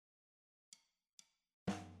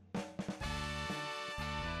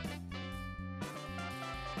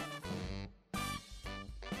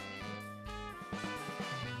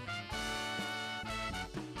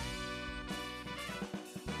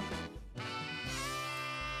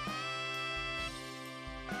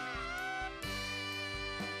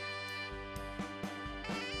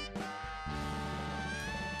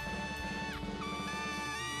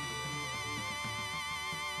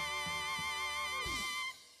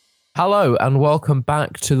Hello and welcome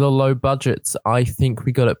back to the Low Budgets I Think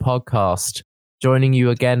We Got It podcast. Joining you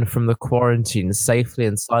again from the quarantine safely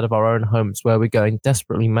inside of our own homes where we're going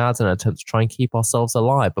desperately mad in an attempt to try and keep ourselves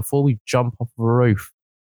alive before we jump off a roof.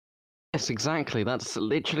 Yes, exactly. That's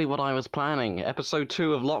literally what I was planning. Episode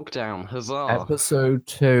 2 of Lockdown. Huzzah. Episode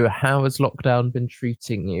 2, how has lockdown been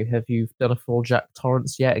treating you? Have you done a full Jack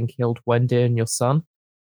Torrance yet and killed Wendy and your son?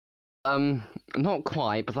 Not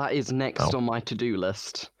quite, but that is next on my to-do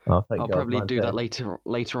list. Oh, thank I'll God, probably mine do too. that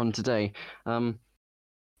later on today.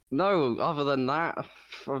 No, other than that,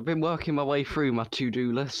 I've been working my way through my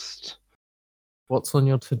to-do list. What's on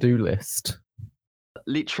your to-do list?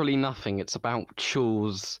 Literally nothing. It's about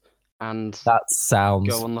chores and That sounds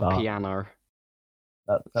go on the fun. piano.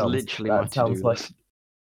 That It's literally my to-do sounds like list.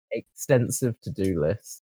 extensive to-do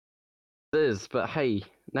list. It is, but hey,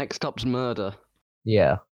 next up's murder.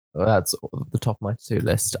 Yeah, that's the top of my to-do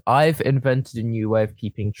list. I've invented a new way of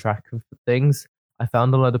keeping track of things. I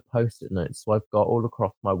found a load of post-it notes, so I've got all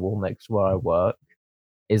across my wall next to where I work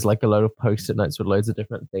is like a load of post-it notes with loads of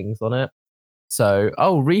different things on it. So,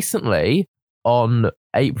 recently on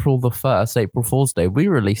April the 1st, April Fool's Day, we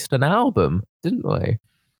released an album, didn't we?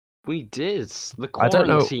 We did. The I don't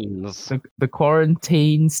know. Quarantines. The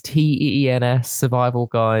Quarantines, TENS Survival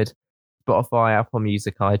Guide, Spotify, Apple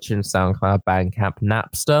Music, iTunes, SoundCloud, Bandcamp,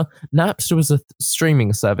 Napster. Napster was a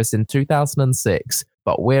streaming service in 2006,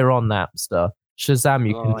 but we're on Napster. Shazam,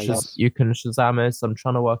 you can Shazam us. I'm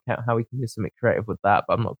trying to work out how we can do something creative with that,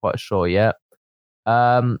 but I'm not quite sure yet.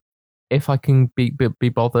 If I can be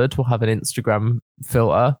bothered, we'll have an Instagram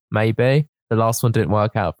filter, maybe. The last one didn't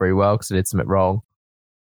work out very well because I did something wrong.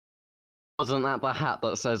 Wasn't that the hat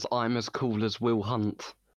that says I'm as cool as Will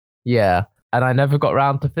Hunt? Yeah, and I never got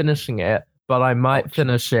around to finishing it, but I might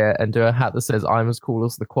finish it and do a hat that says I'm as cool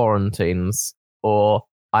as the Quarantines or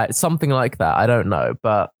something like that. I don't know,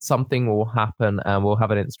 but something will happen and we'll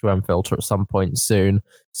have an Instagram filter at some point soon.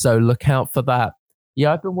 So look out for that.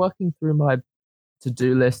 Yeah, I've been working through my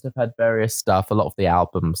to-do list. I've had various stuff, a lot of the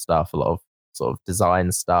album stuff, a lot of sort of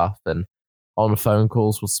design stuff, and on phone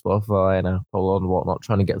calls with Spotify and Apple and whatnot,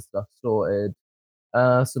 trying to get stuff sorted.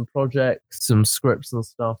 Some projects, some scripts and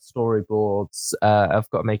stuff, storyboards. I've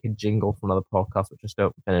got to make a jingle for another podcast, which I still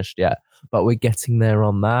haven't finished yet, but we're getting there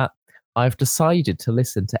on that. I've decided to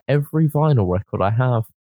listen to every vinyl record I have.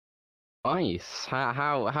 Nice.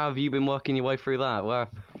 How have you been working your way through that?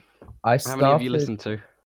 How many have you listened to?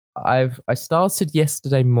 I started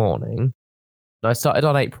yesterday morning. I started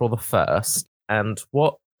on April the 1st, and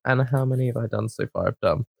how many have I done so far? I've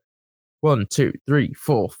done 1, 2, 3,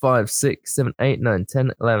 4, 5, 6, 7, 8, 9,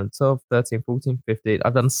 10, 11, 12, 13, 14, 15.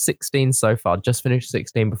 I've done 16 so far. Just finished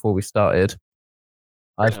 16 before we started.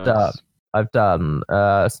 I've done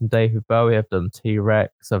some David Bowie. I've done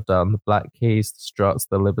T-Rex. I've done the Black Keys, the Struts,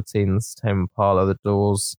 the Libertines, Tame Impala, the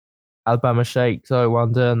Doors, Alabama Shakes, Oh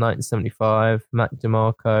Wonder, 1975, Mac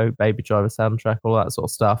DeMarco, Baby Driver soundtrack, all that sort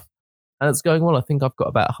of stuff. And it's going well. I think I've got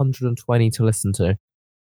about 120 to listen to.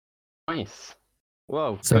 Nice.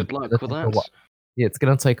 Well, so good luck with that. Yeah, it's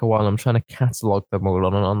going to take a while. I'm trying to catalog them all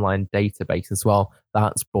on an online database as well.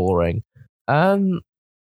 That's boring. Why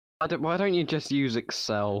don't you just use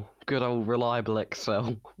Excel? Good old reliable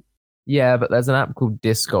Excel. Yeah, but there's an app called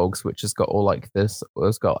Discogs, which has got all like this.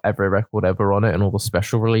 It's got every record ever on it and all the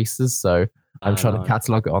special releases. So I'm trying to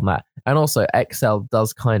catalog it on that. And also, Excel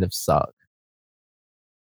does kind of suck.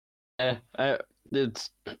 Yeah,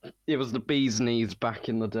 it was the bee's knees back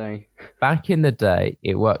in the day. Back in the day,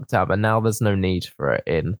 it worked out, but now there's no need for it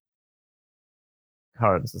in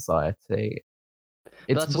current society.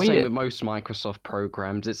 That's the same with most Microsoft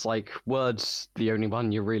programs. It's like Word's the only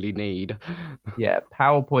one you really need. Yeah,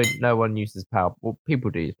 PowerPoint, no one uses PowerPoint. Well, people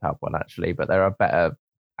do use PowerPoint actually, but there are better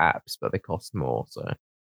apps, but they cost more, so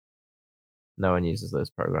no one uses those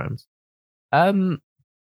programs. I've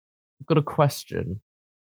got a question.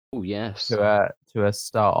 Oh, yes. To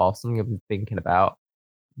start off, something I've been thinking about.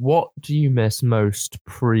 What do you miss most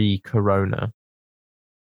pre-corona?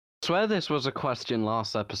 I swear this was a question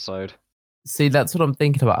last episode. See, that's what I'm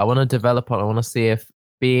thinking about. I want to develop on. I want to see if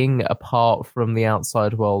being apart from the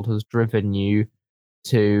outside world has driven you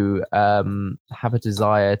to have a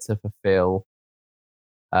desire to fulfill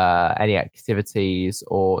any activities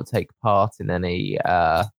or take part in any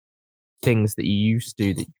things that you used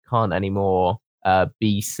to that you can't anymore.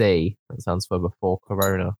 BC, that stands for before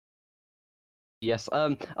Corona. Yes,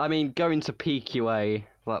 I mean going to PQA,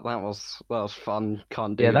 that was fun.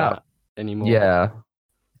 Can't do that anymore. Yeah.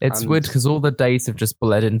 It's weird because all the days have just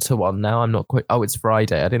bled into one now. I'm not quite. Oh, it's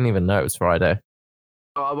Friday. I didn't even know it was Friday.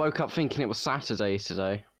 Oh, I woke up thinking it was Saturday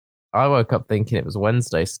today. I woke up thinking it was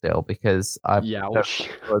Wednesday still because Yeah.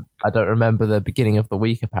 I don't remember the beginning of the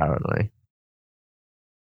week apparently.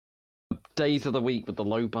 Days of the week with the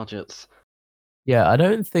low budgets. Yeah, I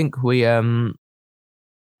don't think I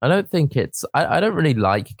don't really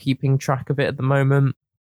like keeping track of it at the moment.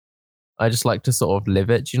 I just like to sort of live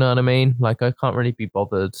it, do you know what I mean? Like I can't really be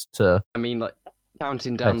bothered to I mean, like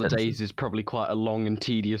counting down the attention. days is probably quite a long and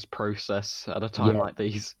tedious process at a time Yeah. like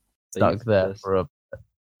these. Stuck there for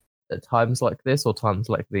at times like this or times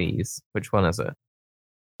like these. Which one is it?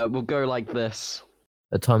 We'll go like this.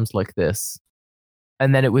 At times like this.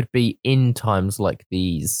 And then it would be in times like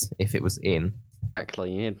these if it was in.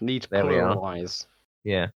 Exactly. You need to There we are. pluralize.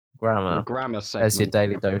 Yeah. Grammar. Grammar That's your segment.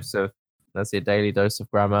 daily dose of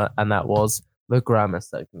grammar, and that was the grammar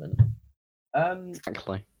segment.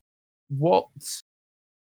 Exactly. What?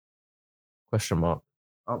 Question mark.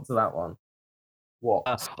 Answer that one. What?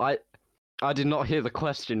 I did not hear the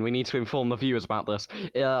question. We need to inform the viewers about this.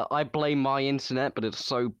 I blame my internet, but it's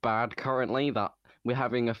so bad currently that we're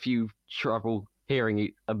having a bit of trouble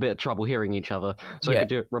hearing each other. So Yeah.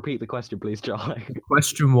 could you repeat the question, please, Charlie? The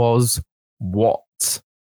question was what?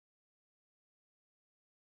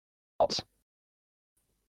 What?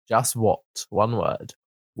 Just what? One word.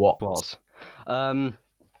 What? What?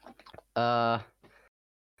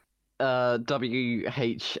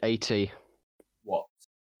 WHAT What?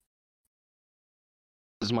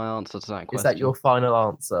 is my answer to that question. Is that your final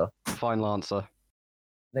answer? final answer?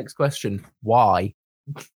 Next question. Why?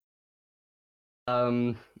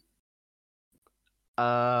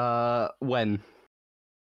 When?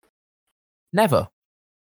 Never.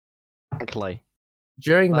 Exactly.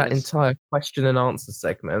 During That that is- entire question and answer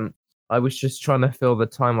segment, I was just trying to fill the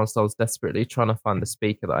time whilst I was desperately trying to find the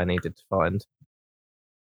speaker that I needed to find.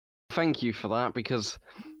 Thank you for that, because,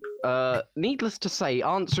 needless to say,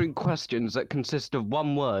 answering questions that consist of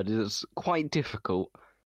one word is quite difficult.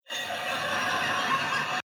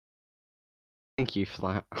 Thank you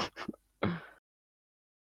for that.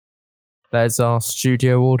 There's our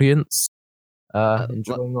studio audience.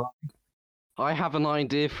 Enjoying life. I have an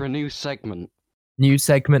idea for a new segment. New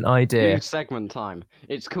segment idea. New segment time.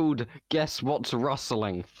 It's called Guess What's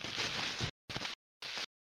Rustling.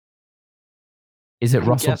 Is it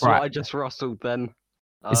Russell Guess what I Brand? just rustled then?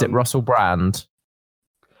 Is it Russell Brand?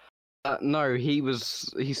 No, he's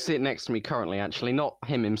sitting next to me currently, actually. Not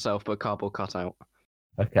him himself, but a cardboard cutout.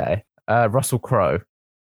 Okay. Russell Crowe.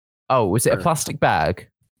 Oh, was it a Crowe. plastic bag?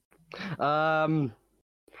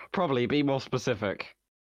 Probably, be more specific.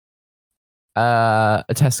 A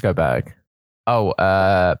Tesco bag. Oh,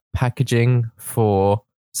 packaging for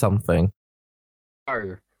something.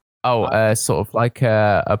 Oh. Oh, sort of like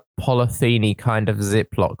a polythene kind of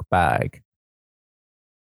Ziploc bag.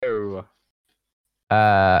 Oh.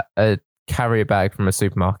 A carrier bag from a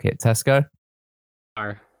supermarket. Tesco?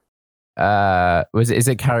 No. Is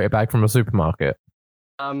it carrier bag from a supermarket?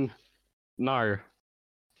 No.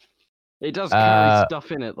 It does carry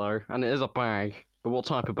stuff in it though, and it is a bag. But what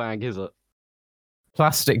type of bag is it?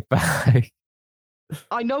 Plastic bag.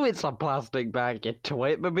 I know it's a plastic bag, you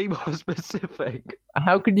twit, but be more specific.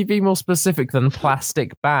 How can you be more specific than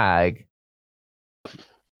plastic bag?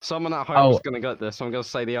 Someone at home is going to get this, so I'm going to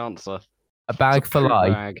say the answer. A bag for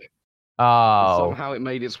life. Bag. Oh. Somehow it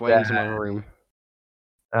made its way into my room.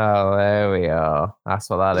 Oh, there we are. That's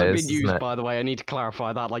what that It's is. been used, by the way. I need to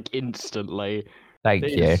clarify that like instantly. Thank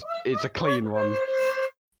you. It's a clean one.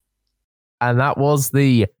 And that was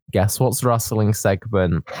the Guess What's Rustling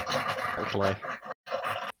segment. Hopefully.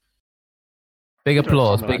 Big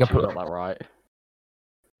applause. Big applause. Got that right.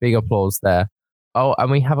 Big applause there. Oh, and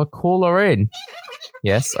we have a caller in.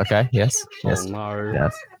 Yes. Okay. Yes. Yes. Oh, no.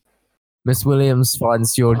 Yes. Miss Williams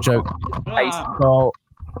finds your joke tasteful.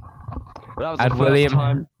 That was And the William- first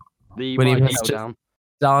time the William mic has fell just- down.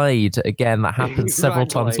 Died again. That happened several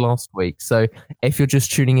times Exactly. last week. So if you're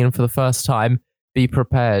just tuning in for the first time, be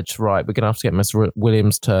prepared. Right, we're gonna have to get Miss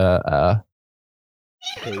Williams to.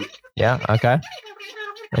 Yeah. Okay.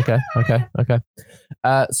 Okay.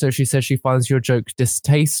 So she says she finds your joke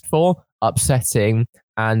distasteful, upsetting,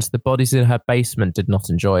 and the bodies in her basement did not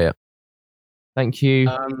enjoy it. Thank you.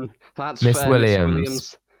 That's Miss fair,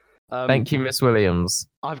 Williams. Thank you, Miss Williams.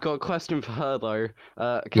 I've got a question for her though.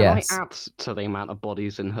 Can Yes. I add to the amount of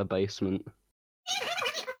bodies in her basement?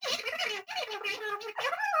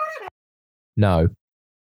 No,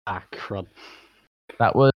 Ah, crud.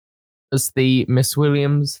 that was the Miss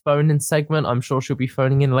Williams phone-in segment. I'm sure she'll be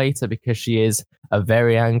phoning in later because she is a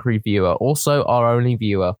very angry viewer. Also, our only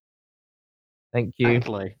viewer. Thank you.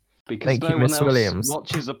 Exactly. Because Thank no you, one Miss else Williams.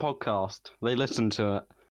 watches a podcast. They listen to it.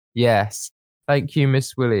 Yes. Thank you,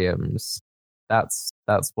 Miss Williams.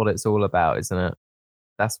 That's what it's all about, isn't it?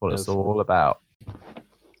 That's what it's Yes. all about.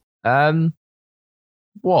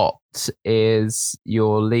 What is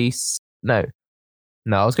your least? No,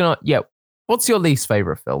 I was gonna. Yeah, what's your least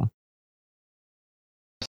favorite film?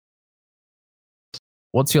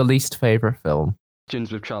 What's your least favorite film?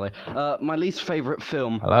 Questions with Charlie. My least favorite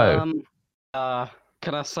film. Hello.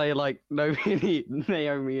 Can I say like Naomi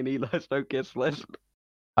and Eli's No Kiss List?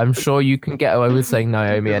 I'm sure you can get away with saying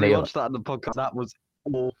Naomi and We Eli. watched that in the podcast. That was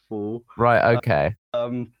awful. Right. Okay.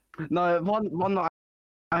 No, one that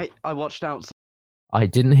I watched outside I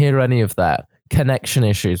didn't hear any of that. Connection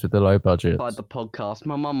issues with the low budget. the podcast.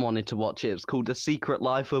 My mum wanted to watch it. It's called The Secret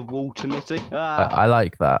Life of Walter Mitty. I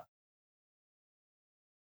like that.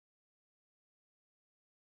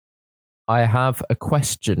 I have a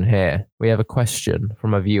question here. We have a question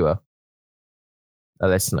from a viewer, a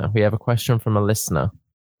listener. We have a question from a listener.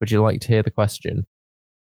 Would you like to hear the question?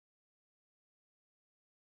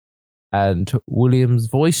 And William's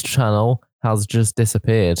voice channel has just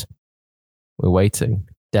disappeared. We're waiting,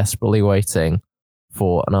 desperately waiting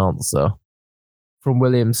for an answer from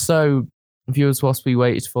William. So, viewers, whilst we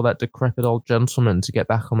wait for that decrepit old gentleman to get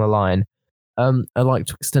back on the line, I'd like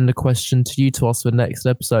to extend a question to you to ask for the next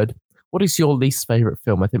episode. What is your least favourite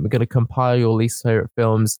film? I think we're going to compile your least favourite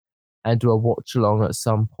films and do a watch along at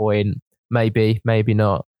some point. Maybe, maybe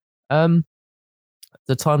not. At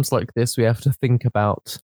times like this, we have to think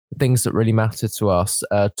about the things that really matter to us.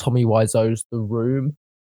 Tommy Wiseau's The Room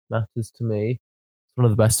matters to me. It's one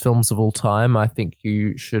of the best films of all time. I think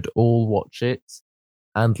you should all watch it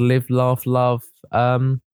and live, laugh, love.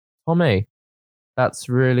 Tommy, that's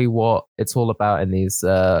really what it's all about in these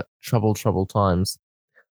troubled times.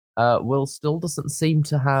 Will still doesn't seem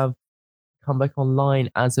to have come back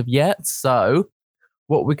online as of yet. So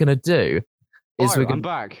what we're gonna do is I'm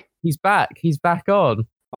back. He's back. He's back on.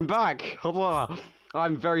 I'm back. Hello.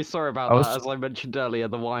 I'm very sorry about that. As I mentioned earlier,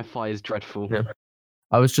 the Wi-Fi is dreadful. Yeah.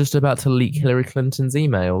 I was just about to leak Hillary Clinton's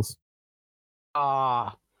emails.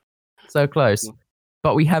 So close.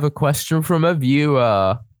 But we have a question from a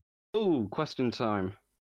viewer. Ooh, question time.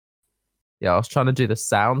 Yeah, I was trying to do the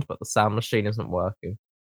sound, but the sound machine isn't working.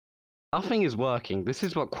 Nothing is working. This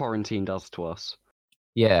is what quarantine does to us.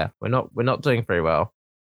 Yeah, we're not doing very well.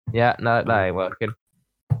 Yeah, no, that ain't working.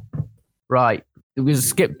 Right, we just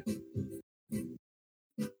skipped.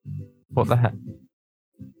 What the heck?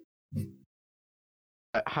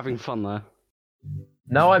 Having fun there.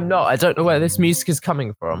 No, I'm not. I don't know where this music is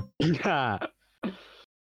coming from.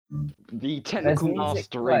 The technical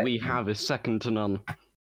mastery playing. we have is second to none.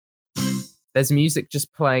 There's music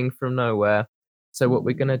just playing from nowhere. So what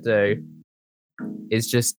we're going to do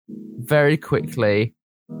is just very quickly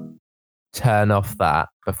turn off that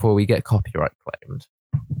before we get copyright claimed.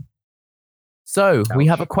 So we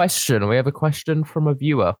have a question. We have a question from a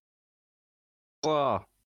viewer.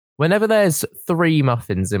 Whenever there's 3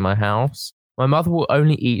 muffins in my house, my mother will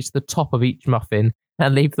only eat the top of each muffin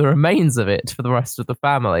and leave the remains of it for the rest of the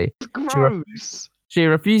family. Gross. She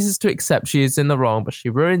refuses to accept she is in the wrong, but she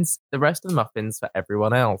ruins the rest of the muffins for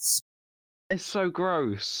everyone else. It's so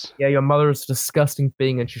gross. Yeah, your mother is a disgusting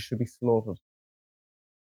being and she should be slaughtered.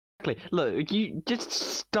 Exactly. Look, you just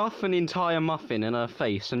stuff an entire muffin in her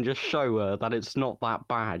face and just show her that it's not that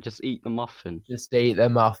bad. Just eat the muffin. Just eat the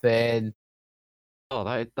muffin. Oh,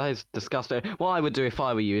 that is disgusting. What I would do if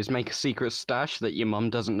I were you is make a secret stash that your mum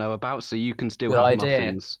doesn't know about so you can still Good have idea.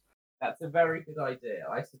 muffins. That's a very good idea.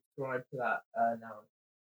 I subscribe to that now.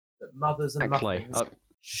 That mothers and Exactly. muffins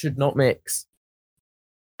should not mix.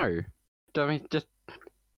 No. I mean, just...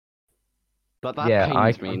 But that Yeah,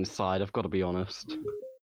 pains me inside, I've got to be honest.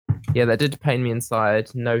 Yeah, that did pain me inside.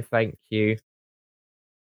 No, thank you,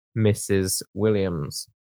 Mrs. Williams.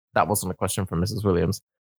 That wasn't a question from Mrs. Williams.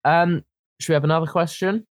 Should we have another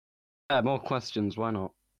question? Yeah, more questions, why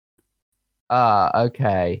not?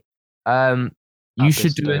 Okay. You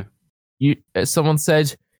should do it. Someone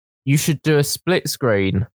said you should do a split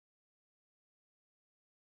screen.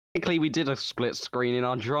 Technically, we did a split screen in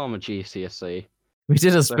our drama GCSE, We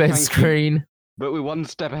did a split screen. but we're one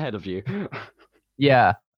step ahead of you.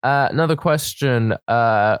 Yeah. Another question.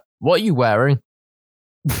 What are you wearing?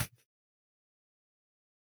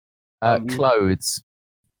 Clothes.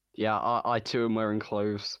 Yeah, I too am wearing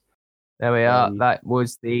clothes. There we are. That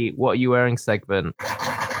was the "What are you wearing" segment.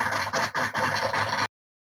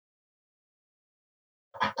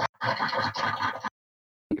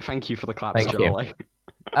 Thank you for the claps, Thank Charlie.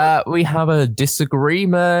 We have a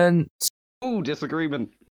disagreement. Ooh, disagreement.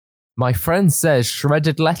 My friend says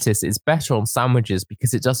shredded lettuce is better on sandwiches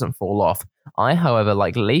because it doesn't fall off. I, however,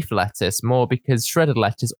 like leaf lettuce more because shredded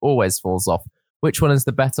lettuce always falls off. Which one is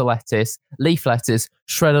the better lettuce? Leaf lettuce,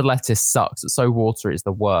 shredded lettuce sucks. It's so watery, it's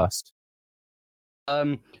the worst.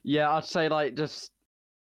 Yeah, I'd say like just.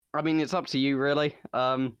 I mean, it's up to you, really.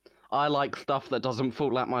 I like stuff that doesn't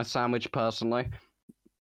fall like my sandwich personally.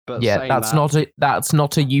 But Yeah, saying that's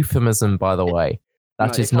not a euphemism, by the way.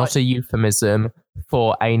 That No, is not a euphemism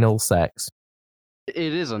for anal sex.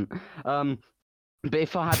 It isn't. But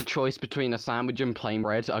if I had a choice between a sandwich and plain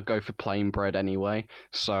bread, I'd go for plain bread anyway.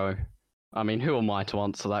 So, I mean, who am I to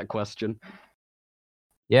answer that question?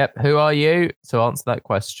 Yep, who are you to answer that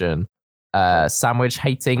question? Sandwich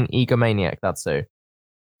hating egomaniac, that's who.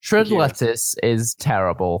 Shredded lettuce is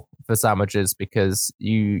terrible for sandwiches because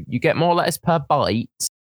you get more lettuce per bite,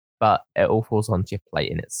 but it all falls onto your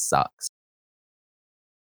plate and it sucks.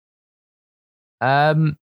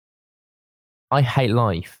 I hate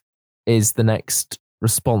life is the next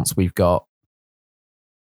response we've got.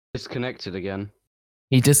 Disconnected again.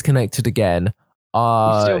 He disconnected again.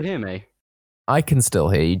 You still hear me? I can still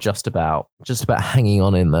hear you just about hanging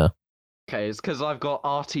on in there. Okay, it's because I've got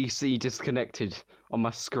RTC disconnected on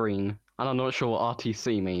my screen, and I'm not sure what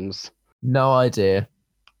RTC means. No idea.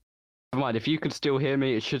 Never mind, if you can still hear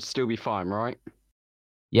me, it should still be fine, right?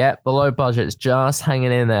 Yeah, below budget's just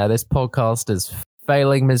hanging in there. This podcast is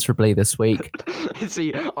failing miserably this week.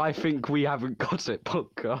 See, I think we haven't got it,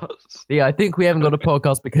 podcast. Yeah, I think we haven't got a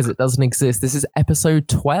podcast because it doesn't exist. This is episode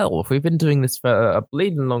 12. We've been doing this for a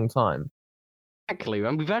bleeding long time. Exactly,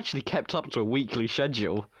 and we've actually kept up to a weekly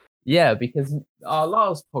schedule. Yeah, because our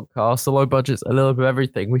last podcast, the low budget's a little bit of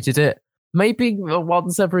everything. We did it maybe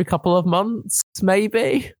once every couple of months,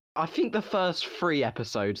 maybe. I think the first 3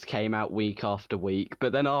 episodes came out week after week,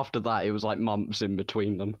 but then after that, it was like months in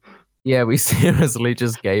between them. Yeah, we seriously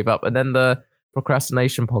just gave up. And then the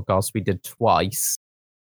procrastination podcast we did twice.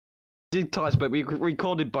 Did twice, but we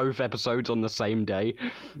recorded both episodes on the same day.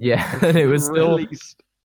 Yeah, and it was still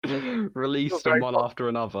released them one after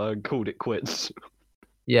another and called it quits.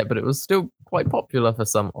 Yeah, but it was still quite popular for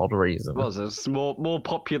some odd reason. It was. It's more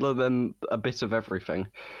popular than a bit of everything.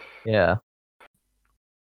 Yeah.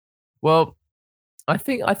 Well, I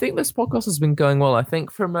think this podcast has been going well. I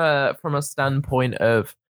think from a standpoint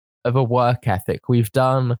of a work ethic, we've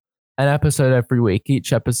done an episode every week.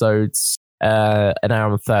 Each episode's an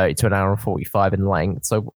hour and 30 to an hour and 45 in length.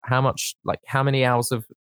 So how many hours of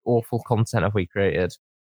awful content have we created?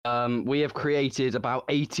 We have created about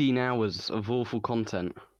 18 hours of awful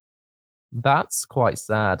content. That's quite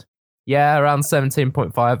sad. Yeah, around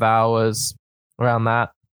 17.5 hours. Around that.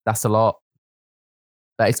 That's a lot.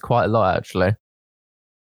 That is quite a lot, actually.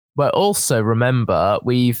 But also remember,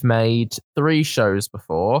 we've made 3 shows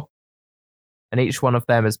before, and each one of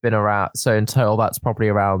them has been around. So in total, that's probably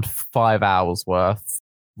around 5 hours worth,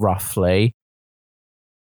 roughly.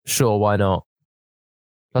 Sure, why not?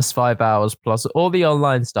 Plus 5 hours, plus all the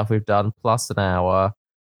online stuff we've done, plus an hour,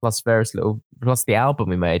 plus plus the album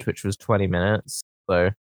we made, which was 20 minutes.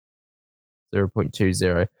 So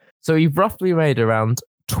 0.20. So we've roughly made around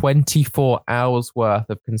 24 hours worth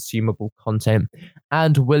of consumable content,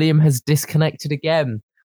 and William has disconnected again.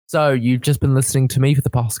 So you've just been listening to me for the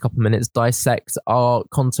past couple of minutes dissect our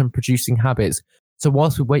content producing habits. So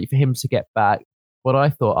whilst we wait for him to get back, what I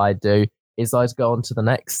thought I'd do is I'd go on to the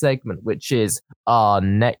next segment, which is our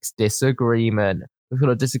next disagreement. We've got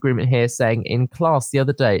a disagreement here saying, in class the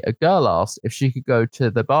other day, a girl asked if she could go to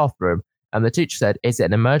the bathroom, and the teacher said, "Is it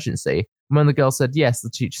an emergency?" And when the girl said yes, the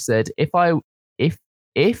teacher said, if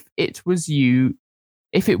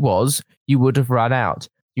it was, you would have run out.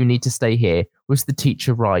 You need to stay here. Was the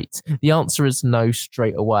teacher right? The answer is no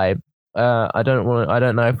straight away. I don't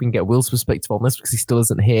know if we can get Will's perspective on this because he still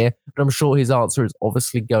isn't here, but I'm sure his answer is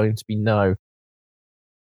obviously going to be no.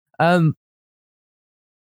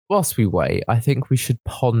 Whilst we wait, I think we should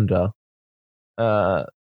ponder the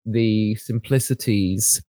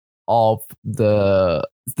simplicities of the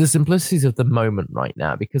moment right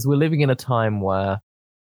now, because we're living in a time where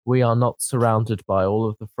we are not surrounded by all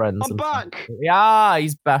of the friends. I'm back! Yeah,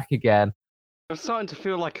 he's back again. I'm starting to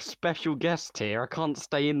feel like a special guest here. I can't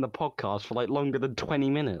stay in the podcast for like longer than 20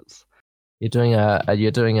 minutes. You're doing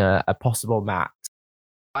a possible Matt.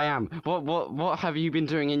 I am. What have you been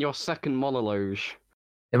doing in your second monologue?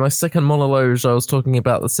 In my second monologue, I was talking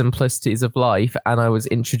about the simplicities of life, and I was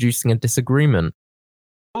introducing a disagreement.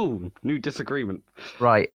 Oh, new disagreement.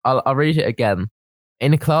 Right, I'll read it again.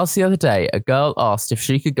 In a class the other day, a girl asked if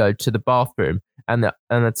she could go to the bathroom, and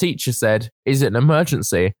the teacher said, "Is it an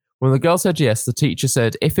emergency?" When the girl said yes, the teacher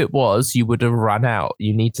said, "If it was, you would have run out.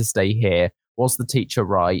 You need to stay here." Was the teacher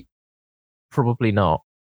right? Probably not.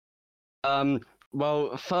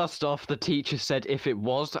 Well, first off, the teacher said if it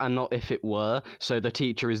was and not if it were, so the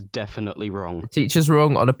teacher is definitely wrong. Teacher's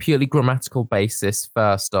wrong on a purely grammatical basis,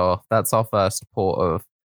 first off. That's our first port of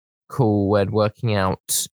call when working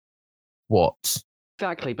out what.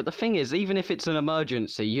 Exactly, but the thing is, even if it's an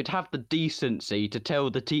emergency, you'd have the decency to tell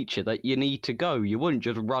the teacher that you need to go. You wouldn't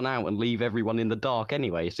just run out and leave everyone in the dark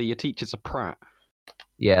anyway, so your teacher's a prat.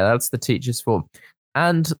 Yeah, that's the teacher's fault.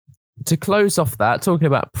 And to close off that, talking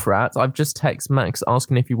about Pratt, I've just texted Max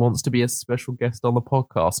asking if he wants to be a special guest on the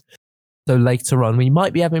podcast. So later on, we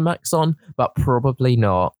might be having Max on, but probably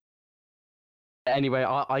not. Anyway,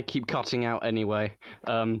 I keep cutting out anyway.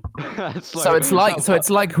 So it's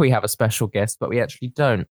like we have a special guest, but we actually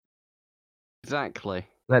don't. Exactly.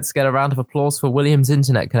 Let's get a round of applause for William's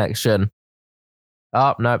internet connection.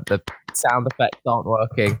 Oh, no, the sound effects aren't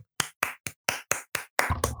working.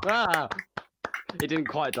 Ah! It didn't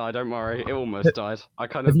quite die, don't worry. It almost died. I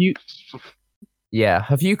kind of...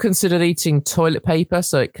 Have you considered eating toilet paper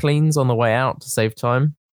so it cleans on the way out to save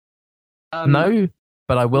time? No,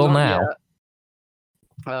 but I will now. Yet.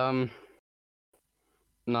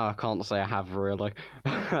 No, I can't say I have really.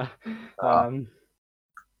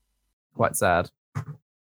 Quite sad.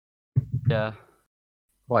 Yeah.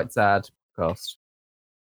 Quite sad. Cost.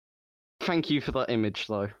 Thank you for that image,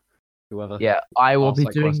 though. Whoever. Yeah, I will be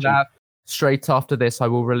doing that. Straight after this, I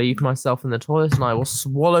will relieve myself in the toilet and I will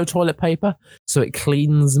swallow toilet paper so it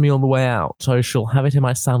cleans me on the way out. I shall have it in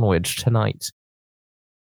my sandwich tonight.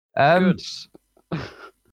 Good.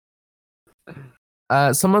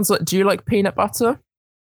 Someone's like, do you like peanut butter?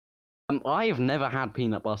 I have never had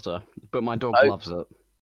peanut butter, but my dog loves it.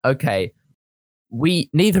 Okay.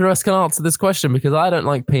 Neither of us can answer this question because I don't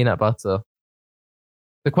like peanut butter.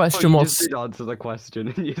 The question was... You did answer the question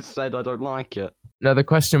and you said I don't like it. No, the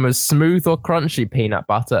question was smooth or crunchy peanut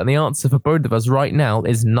butter, and the answer for both of us right now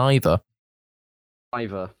is neither.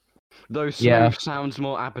 Neither. Though smooth sounds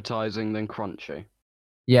more appetizing than crunchy.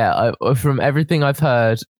 Yeah, from everything I've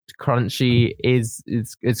heard, crunchy is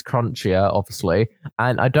crunchier, obviously,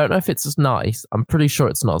 and I don't know if it's as nice. I'm pretty sure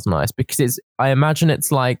it's not as nice because I imagine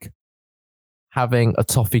it's like having a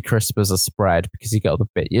toffee crisp as a spread because you get all the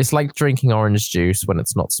bit. It's like drinking orange juice when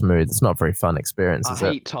it's not smooth. It's not a very fun experience. I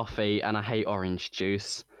hate toffee and I hate orange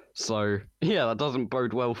juice. So yeah, that doesn't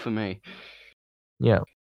bode well for me. Yeah.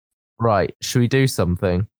 Right. Should we do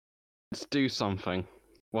something? Let's do something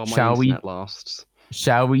while my internet lasts.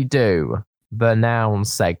 Shall we do the noun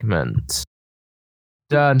segment?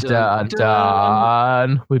 Dun dun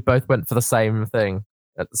dun. We both went for the same thing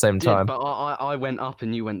at the same time. But I went up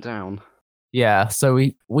and you went down. Yeah, so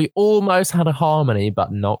we almost had a harmony,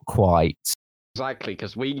 but not quite. Exactly,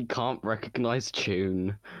 because we can't recognize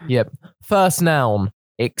tune. Yep. First noun,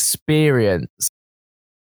 experience.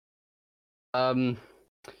 You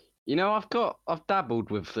know, I've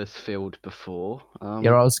dabbled with this field before.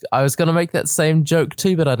 Yeah, I was gonna make that same joke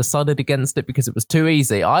too, but I decided against it because it was too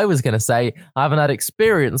easy. I was gonna say I haven't had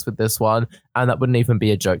experience with this one, and that wouldn't even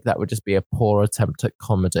be a joke. That would just be a poor attempt at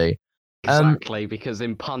comedy. Exactly, because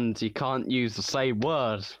in puns you can't use the same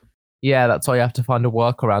word. Yeah, that's why you have to find a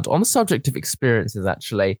workaround. On the subject of experiences,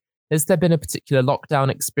 actually, has there been a particular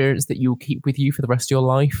lockdown experience that you'll keep with you for the rest of your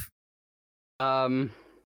life? I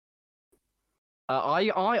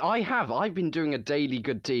have. I've been doing a daily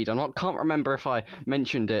good deed. Can't remember if I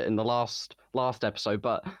mentioned it in the last episode,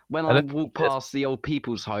 but when I walk past the old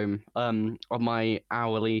people's home, on my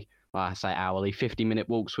hourly. Well, I say hourly, 50-minute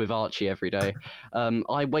walks with Archie every day.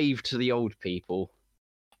 I wave to the old people.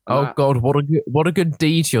 Oh God, what a good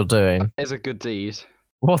deed you're doing. It's a good deed.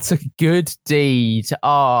 What a good deed.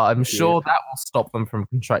 I'm sure that will stop them from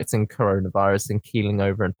contracting coronavirus and keeling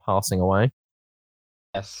over and passing away.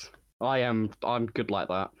 Yes, I'm good like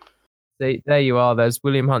that. See, there you are. There's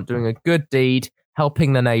William Hunt doing a good deed,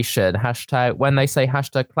 helping the nation. Hashtag, when they say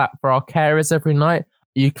hashtag clap for our carers every night,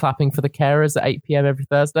 are you clapping for the carers at 8 p.m. every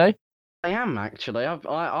Thursday? I am, actually.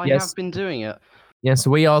 I have been doing it. Yes,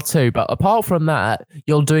 we are too. But apart from that,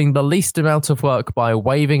 you're doing the least amount of work by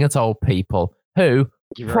waving at old people who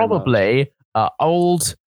probably are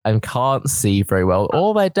old and can't see very well,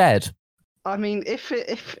 or they're dead. I mean, if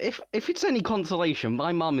it's any consolation,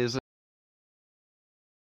 my mum is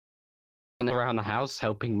around the house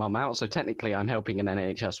helping mum out, so technically I'm helping an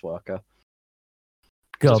NHS worker.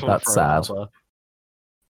 God, that's sad.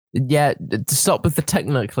 Yeah, stop with the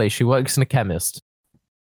technically. She works in a chemist.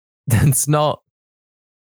 That's not.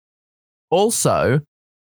 Also,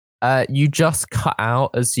 you just cut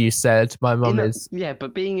out, as you said, my mum is... Yeah,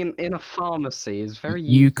 but being in a pharmacy is very...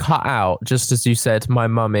 You cut out, just as you said, my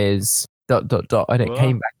mum is... ... and it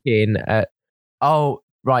came back in at... Oh,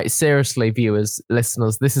 Right, seriously, viewers,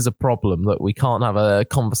 listeners, this is a problem that we can't have a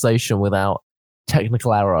conversation without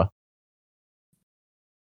technical error.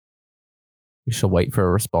 We shall wait for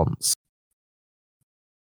a response.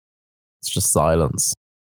 It's just silence.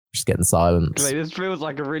 Just getting silence. Wait, this feels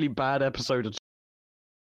like a really bad episode of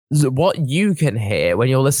What you can hear when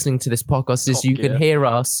you're listening to this podcast is Top you can Gear. hear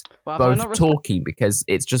us Well, have I both not talking because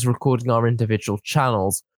it's just recording our individual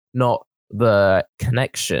channels, not the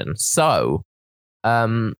connection. So,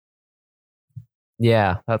 yeah,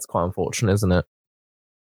 that's quite unfortunate, isn't it?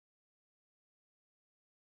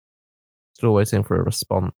 Still waiting for a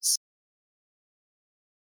response.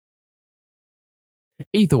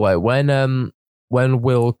 Either way, when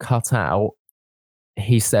Will cut out,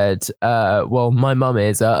 he said, well, my mum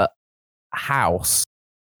is a house.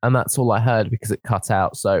 And that's all I heard because it cut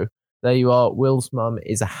out. So there you are. Will's mum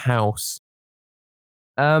is a house.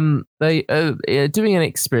 They doing an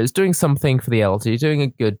experience, doing something for the elderly, doing a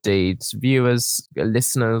good deed. Viewers,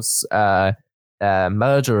 listeners,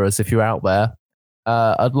 murderers, if you're out there,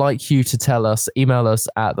 I'd like you to tell us, email us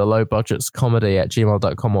at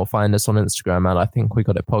thelowbudgetscomedy@gmail.com or find us on Instagram. And I think we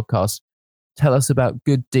got it podcast. Tell us about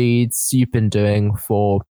good deeds you've been doing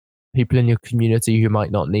for people in your community who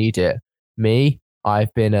might not need it. Me,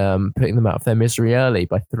 I've been putting them out of their misery early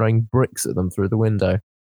by throwing bricks at them through the window.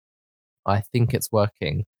 I think it's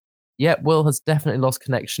working. Yep, Will has definitely lost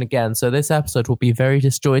connection again, so this episode will be very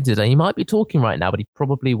disjointed, and he might be talking right now, but he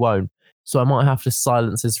probably won't. So I might have to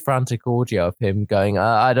silence his frantic audio of him going,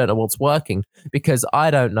 I don't know what's working, because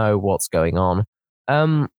I don't know what's going on.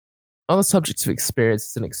 On the subject of experience,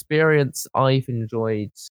 it's an experience I've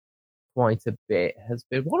enjoyed quite a bit. Has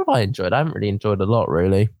been, what have I enjoyed? I haven't really enjoyed a lot,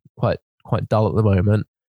 really. Quite dull at the moment.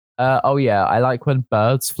 Oh yeah, I like when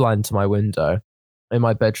birds fly into my window. In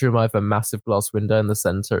my bedroom, I have a massive glass window in the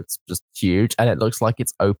center. It's just huge, and it looks like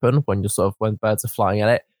it's open when when birds are flying at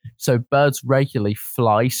it. So birds regularly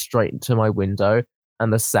fly straight into my window,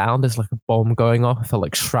 and the sound is like a bomb going off. I feel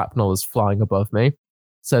like shrapnel is flying above me.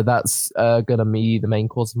 So that's gonna be the main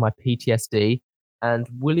cause of my PTSD. And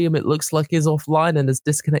William, it looks like, is offline and is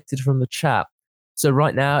disconnected from the chat. So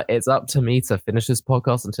right now, it's up to me to finish this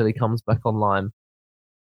podcast until he comes back online.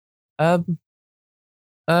 Should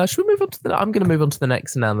we move on to the... I'm going to move on to the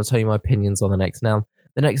next noun and tell you my opinions on the next noun.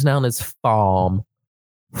 The next noun is farm.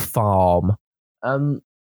 Farm. I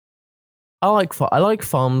like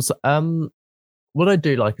farms. What I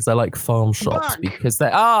do like is I like farm shops because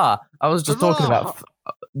they are. I was just talking about...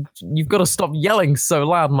 You've got to stop yelling so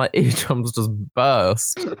loud. My eardrums just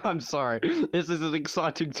burst. I'm sorry. This is an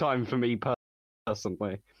exciting time for me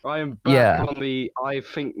personally. I am back on the I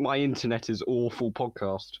think my internet is awful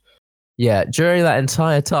podcast. Yeah, during that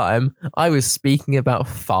entire time, I was speaking about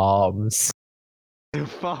farms.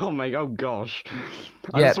 Farming, oh gosh.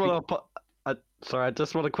 Yeah, I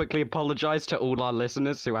just want to quickly apologize to all our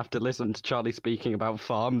listeners who have to listen to Charlie speaking about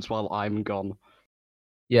farms while I'm gone.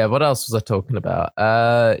 Yeah, what else was I talking about?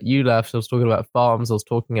 You left, I was talking about farms, I was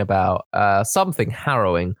talking about something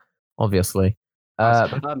harrowing, obviously.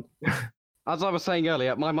 As I was saying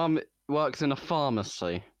earlier, my mum works in a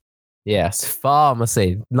pharmacy. Yes,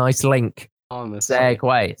 pharmacy. Nice link. Pharmacy.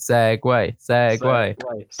 Segue.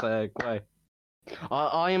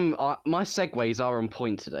 I am. My segues are on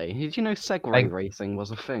point today. Did you know Segway racing was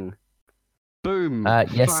a thing? Boom.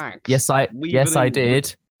 Yes. Facts. Yes, I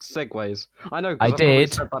did. Segways. I know. I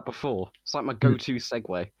did. Said that before. It's like my go-to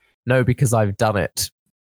segue. No, because I've done it.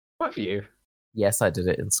 Have you? Yes, I did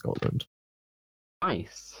it in Scotland.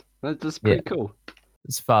 Nice. That's pretty cool.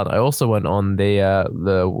 It's fun. I also went on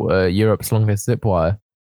the Europe's longest zip wire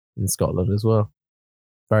in Scotland as well.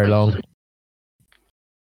 Very long.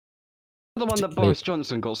 The one that Boris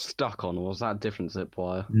Johnson got stuck on, or was that a different zip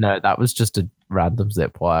wire? No, that was just a random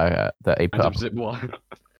zip wire that he put up. Zip wire.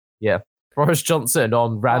 Yeah, Boris Johnson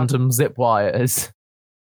on random zip wires.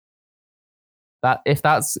 That if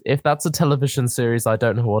that's a television series, I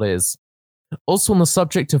don't know what is. Also, on the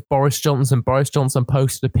subject of Boris Johnson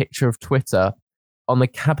posted a picture of Twitter on the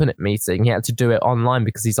cabinet meeting. He had to do it online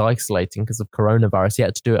because he's isolating because of coronavirus. He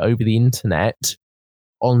had to do it over the internet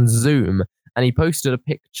on Zoom, and he posted a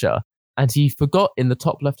picture. And he forgot in the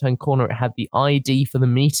top left-hand corner it had the ID for the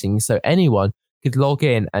meeting, so anyone could log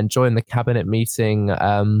in and join the cabinet meeting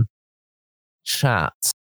chat.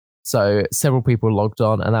 So several people logged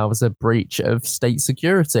on, and that was a breach of state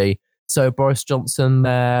security. So Boris Johnson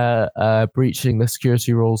there breaching the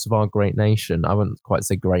security rules of our great nation. I wouldn't quite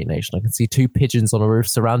say great nation. I can see two pigeons on a roof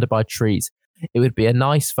surrounded by trees. It would be a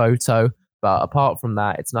nice photo, but apart from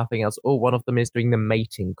that, it's nothing else. Oh, one of them is doing the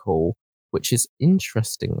mating call, which is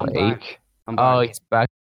interestingly... I'm back. Oh, he's back.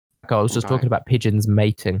 I was just talking about pigeons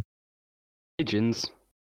mating. Pigeons?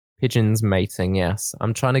 Pigeons mating, yes.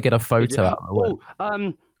 I'm trying to get a photo out of the way.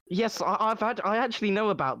 Yes, I actually know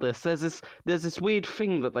about this. There's this weird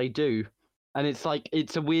thing that they do, and it's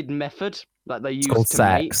a weird method that they use called to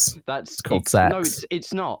sex. mate. That's It's called no, sex.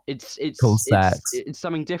 it's not. It's called sex. it's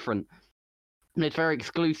something different. And it's very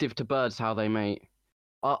exclusive to birds how they mate.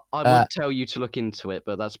 I would tell you to look into it,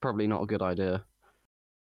 but that's probably not a good idea.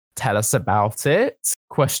 Tell us about it?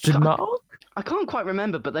 Question mark? I can't quite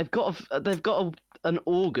remember, but they've got an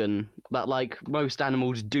organ that like most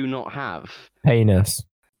animals do not have. Penis.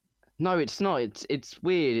 No, it's not. It's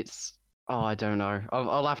weird. I don't know.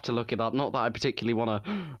 I'll have to look it up. Not that I particularly want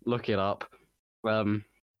to look it up.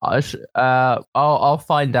 I'll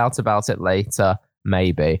find out about it later.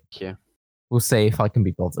 Maybe. Yeah. We'll see if I can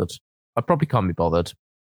be bothered. I probably can't be bothered.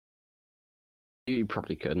 You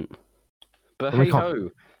probably couldn't. But hey ho.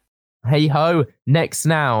 Hey ho. Next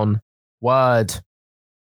noun. Word.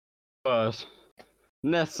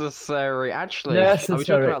 Necessary. Actually, are we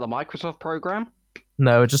talking about the Microsoft program?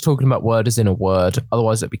 No, we're just talking about word as in a word.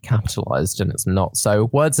 Otherwise, it'd be capitalized, and it's not. So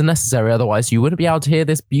words are necessary. Otherwise, you wouldn't be able to hear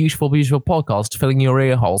this beautiful, beautiful podcast filling your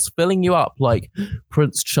ear holes, filling you up like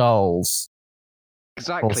Prince Charles.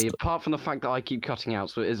 Exactly. Apart from the fact that I keep cutting out,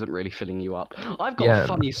 so it isn't really filling you up. I've got a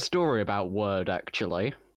funny story about Word,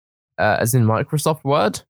 actually. As in Microsoft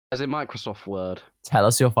Word? As in Microsoft Word. Tell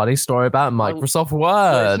us your funny story about Microsoft Word.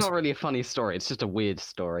 Well, it's not really a funny story. It's just a weird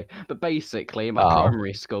story. But basically, in my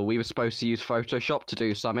primary school, we were supposed to use Photoshop to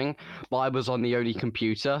do something, but I was on the only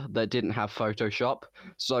computer that didn't have Photoshop.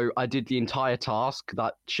 So I did the entire task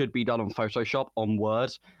that should be done on Photoshop on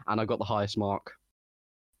Word, and I got the highest mark.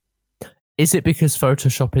 Is it because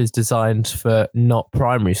Photoshop is designed for not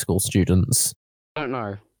primary school students? I don't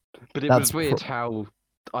know. But it was weird how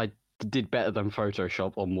I did better than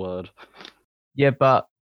Photoshop on Word. Yeah, but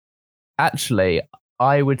actually,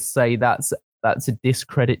 I would say that's a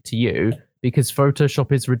discredit to you because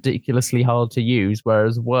Photoshop is ridiculously hard to use,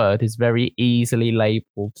 whereas Word is very easily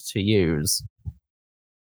labeled to use.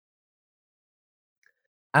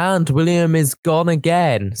 And William is gone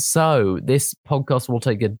again. So this podcast will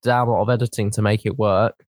take a damn lot of editing to make it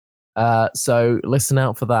work. So listen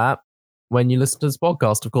out for that. When you listen to this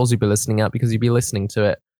podcast, of course you'll be listening out because you'll be listening to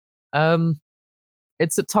it.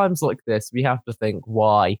 It's at times like this we have to think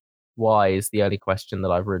why. Why is the only question that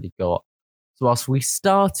I've really got. So whilst we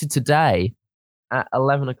started today at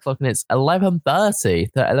 11 o'clock and it's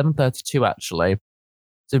 11:32 actually.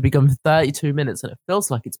 So it's become 32 minutes and it feels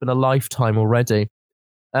like it's been a lifetime already.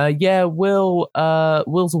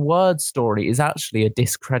 Will's word story is actually a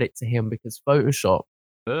discredit to him because Photoshop,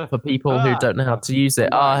 for people who don't know how to use it,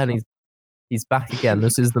 and he's back again.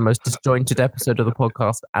 This is the most disjointed episode of the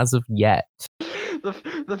podcast as of yet.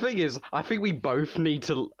 The thing is, I think we both need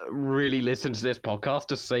to really listen to this podcast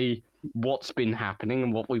to see what's been happening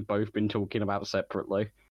and what we've both been talking about separately.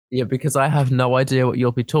 Yeah, because I have no idea what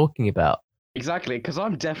you'll be talking about. Exactly, because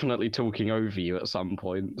I'm definitely talking over you at some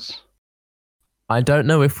points. I don't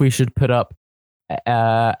know if we should put up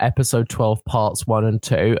episode 12 parts 1 and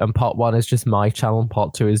 2, and part 1 is just my channel and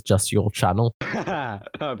part 2 is just your channel.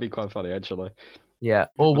 That'd be quite funny, actually. Yeah,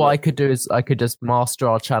 or what I could do is I could just master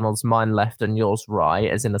our channels, mine left and yours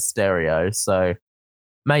right, as in a stereo. So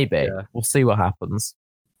maybe we'll see what happens.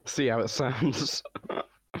 See how it sounds.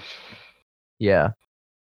 Yeah.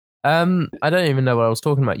 I don't even know what I was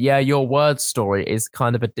talking about. Yeah, your Word story is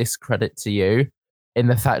kind of a discredit to you in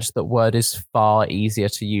the fact that Word is far easier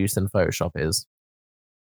to use than Photoshop is.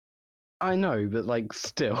 I know, but like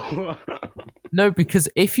still. No, because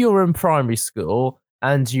if you're in primary school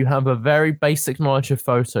and you have a very basic knowledge of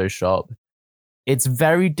Photoshop, it's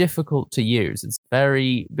very difficult to use.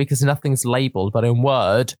 Because nothing's labeled, but in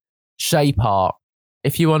Word, shape art.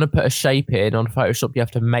 If you want to put a shape in on Photoshop, you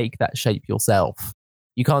have to make that shape yourself.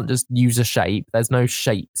 You can't just use a shape. There's no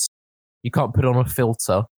shapes. You can't put on a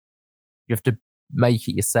filter. You have to make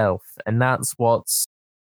it yourself. And that's what's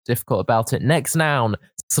difficult about it. Next noun,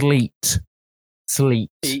 sleet.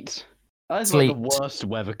 Sleet. That's like the worst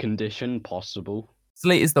weather condition possible.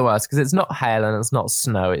 Sleet is the worst because it's not hail and it's not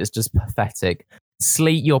snow. It's just pathetic.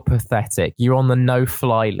 Sleet, you're pathetic. You're on the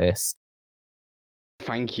no-fly list.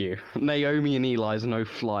 Thank you. Naomi and Eli's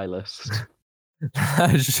no-fly list.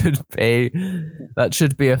 That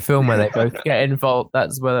should be a film where they both get involved.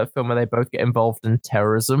 That's where a film where they both get involved in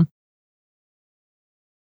terrorism.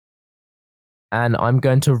 And I'm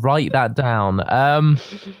going to write that down.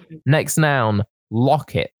 Next noun,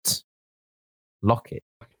 locket. Locket.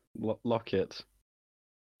 Locket.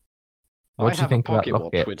 What do you think about Pocket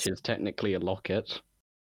locket? Watch, which is technically a locket.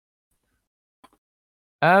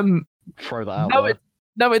 Throw that out there.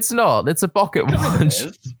 No, it's not. It's a pocket watch.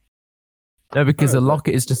 No, because Oh, a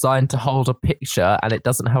locket is designed to hold a picture and it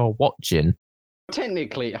doesn't have a watch in.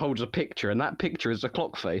 Technically, it holds a picture, and that picture is a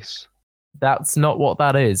clock face. That's not what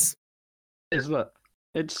that is. Is that?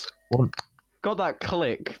 It's Well, got that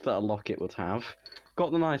click that a locket would have.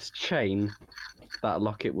 Got the nice chain that a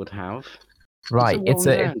locket would have. right, It's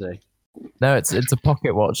a handy. no, it's a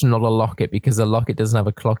pocket watch, not a locket, because a locket doesn't have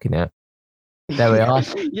a clock in it. There we are.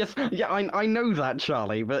 Yes, yeah, I know that,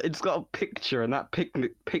 Charlie, but it's got a picture, and that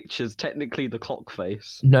picture's technically the clock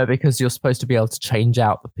face. No, because you're supposed to be able to change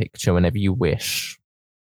out the picture whenever you wish.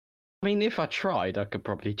 I mean, if I tried, I could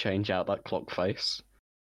probably change out that clock face.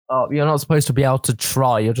 Oh, you're not supposed to be able to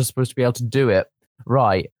try. You're just supposed to be able to do it.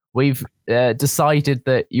 Right. We've decided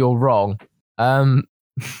that you're wrong.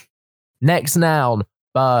 Next noun,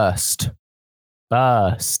 burst.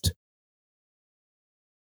 Burst.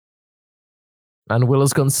 And Will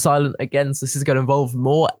has gone silent again, so this is going to involve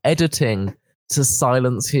more editing to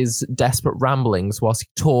silence his desperate ramblings whilst he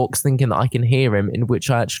talks, thinking that I can hear him, in which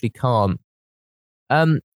I actually can't.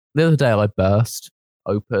 The other day I burst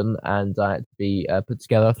open and I had to be put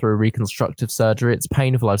together through reconstructive surgery. It's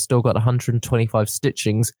painful. I've still got 125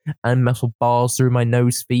 stitchings and metal bars through my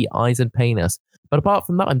nose, feet, eyes, and penis. But apart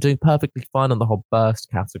from that, I'm doing perfectly fine on the whole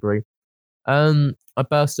burst category. I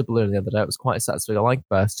burst a balloon the other day. It was quite satisfying. I like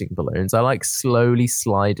bursting balloons. I like slowly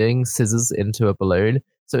sliding scissors into a balloon.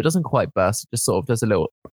 So it doesn't quite burst. It just sort of does a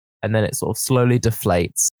little, and then it sort of slowly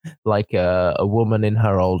deflates like a woman in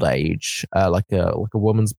her old age, like a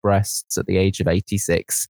woman's breasts at the age of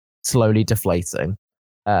 86, slowly deflating.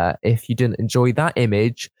 If you didn't enjoy that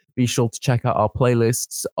image, be sure to check out our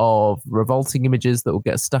playlists of revolting images that will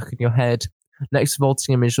get stuck in your head. Next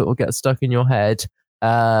revolting image that will get stuck in your head,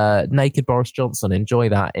 naked Boris Johnson. Enjoy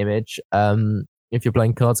that image. If you're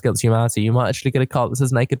playing Cards Against Humanity, you might actually get a card that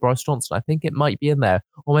says naked Boris Johnson. I think it might be in there,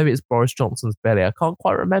 or maybe it's Boris Johnson's belly. I can't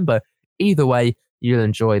quite remember. Either way, you'll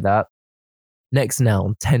enjoy that. Next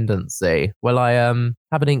noun, tendency. Well, I have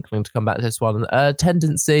an inkling to come back to this one.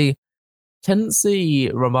 Tendency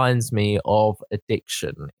reminds me of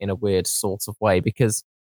addiction in a weird sort of way, because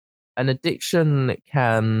an addiction,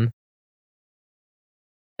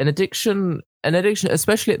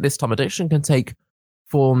 especially at this time, addiction can take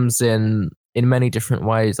forms in many different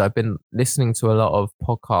ways. I've been listening to a lot of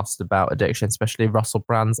podcasts about addiction, especially Russell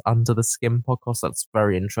Brand's Under the Skin podcast. That's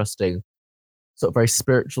very interesting, sort of very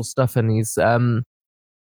spiritual stuff. And he's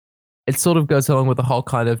it sort of goes along with the whole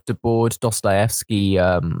kind of Debord Dostoevsky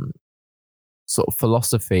sort of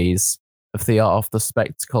philosophies of the art of the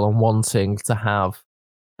spectacle and wanting to have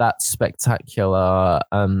that spectacular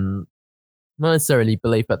not necessarily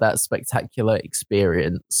belief, but that spectacular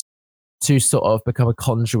experience to sort of become a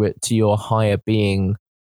conduit to your higher being,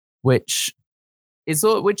 which is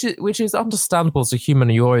understandable as a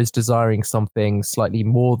human. You're always desiring something slightly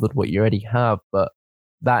more than what you already have, but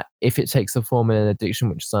that if it takes the form in an addiction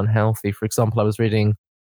which is unhealthy. For example, I was reading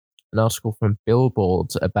an article from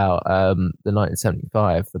Billboard about the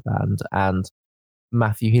 1975, the band, and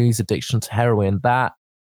Matthew Healy's addiction to heroin. That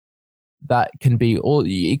can be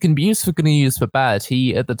it can be used for good and used for bad.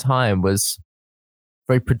 He at the time was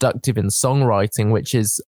very productive in songwriting, which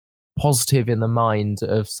is positive in the mind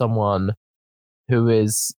of someone who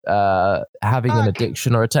is having an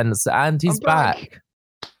addiction or a tendency, and he's back.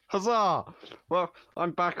 Huzzah! Well,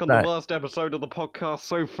 I'm back on the worst episode of the podcast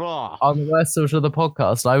so far. On the worst episode of the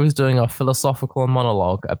podcast, I was doing a philosophical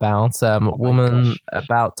monologue about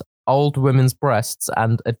about old women's breasts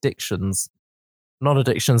and addictions. Not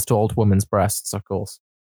addictions to old women's breasts, of course.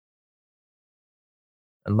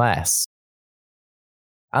 Unless.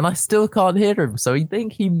 And I still can't hear him, so I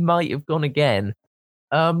think he might have gone again.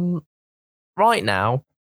 Right now,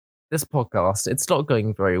 this podcast, it's not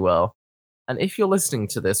going very well. And if you're listening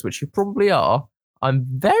to this, which you probably are, I'm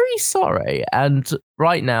very sorry. And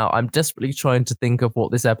right now, I'm desperately trying to think of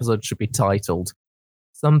what this episode should be titled.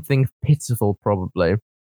 Something pitiful, probably.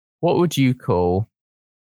 What would you call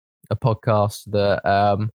a podcast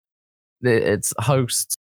that its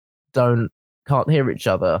hosts can't hear each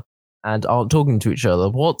other and aren't talking to each other?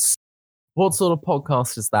 What sort of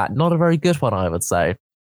podcast is that? Not a very good one, I would say.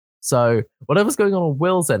 So whatever's going on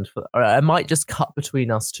Will's end, I might just cut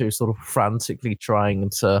between us two, sort of frantically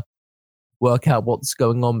trying to work out what's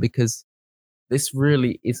going on, because this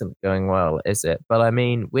really isn't going well, is it? But I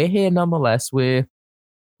mean, we're here nonetheless. We're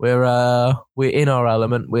in our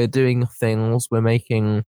element. We're doing things. We're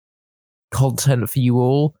making content for you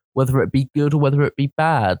all, whether it be good or whether it be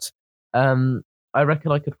bad. I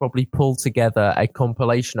reckon I could probably pull together a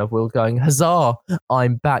compilation of Will going, "Huzzah,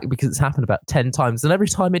 I'm back," because it's happened about 10 times. And every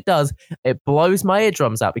time it does, it blows my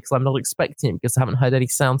eardrums out because I'm not expecting it, because I haven't heard any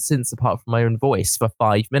sound since apart from my own voice for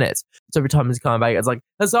 5 minutes. So every time he's coming back, it's like,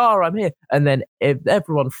 "Huzzah, I'm here." And then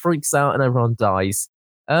everyone freaks out and everyone dies.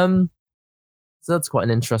 So that's quite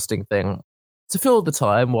an interesting thing. To fill the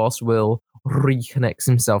time whilst Will reconnects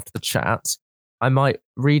himself to the chat, I might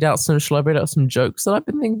shall I read out some jokes that I've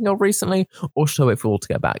been thinking of recently, or shall I wait for Will to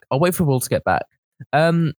get back? I'll wait for Will to get back.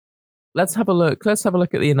 Let's have a look. Let's have a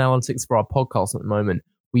look at the analytics for our podcast at the moment.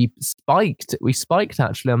 We spiked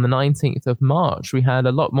actually on the 19th of March. We had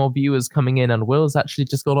a lot more viewers coming in, and Will's actually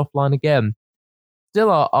just gone offline again. Still,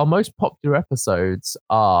 our most popular episodes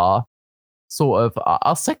are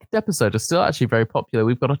our second episode is still actually very popular.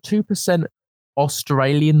 We've got a 2%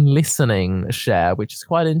 Australian listening share, which is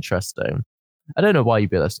quite interesting. I don't know why you'd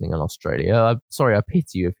be listening in Australia. I'm sorry, I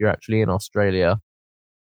pity you if you're actually in Australia.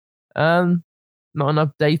 Not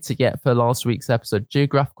enough data yet for last week's episode.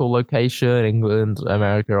 Geographical location: England,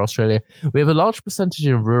 America, Australia. We have a large percentage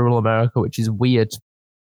in rural America, which is weird.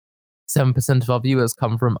 7% of our viewers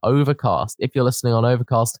come from Overcast. If you're listening on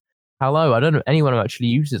Overcast, hello. I don't know anyone who actually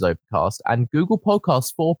uses Overcast. And Google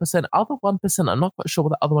Podcasts, 4%. Other 1%, I'm not quite sure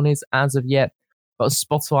what the other one is as of yet. But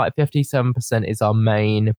Spotify at 57% is our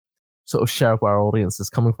main sort of share of where our audience is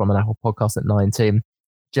coming from, and Apple Podcasts at 19%.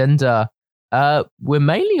 Gender, we're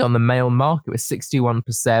mainly on the male market with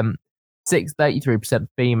 61%, 33%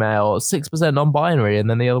 female, 6% non-binary, and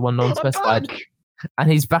then the other one non-specified.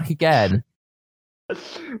 And he's back again.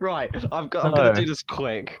 Right, I'm going to do this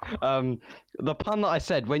quick. The pun that I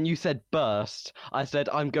said, when you said burst, I said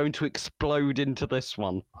I'm going to explode into this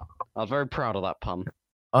one. I was very proud of that pun.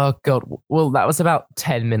 Oh, God. Well, that was about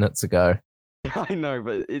 10 minutes ago. I know,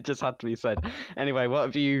 but it just had to be said. Anyway, what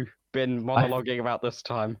have you been monologuing about this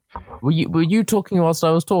time? Were you talking whilst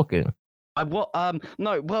I was talking? I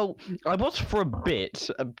was for a bit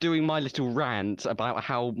doing my little rant about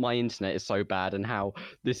how my internet is so bad and how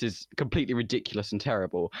this is completely ridiculous and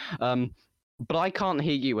terrible. But I can't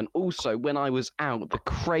hear you. And also, when I was out, the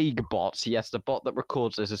Craig bot, yes, the bot that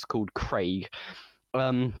records this is called Craig.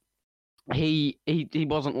 He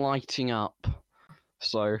wasn't lighting up,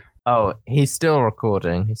 so. Oh, he's still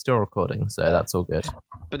recording. So that's all good.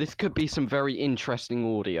 But this could be some very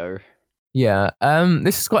interesting audio. Yeah.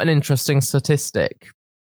 This is quite an interesting statistic.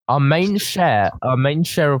 Our main share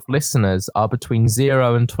of listeners are between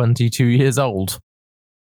 0 and 22 years old.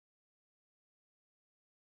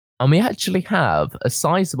 And we actually have a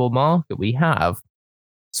sizable market. We have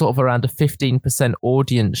sort of around a 15%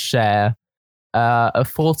 audience share of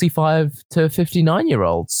 45 to 59 year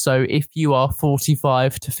olds. So if you are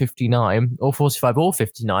 45 to 59, or 45 or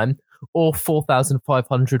 59, or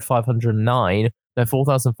 4,559,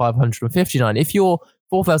 4,559. If you're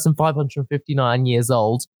 4,559 years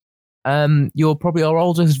old, you're probably our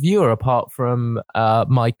oldest viewer, apart from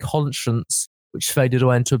My Conscience, which faded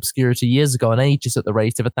away into obscurity years ago and ages at the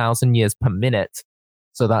rate of 1,000 years per minute.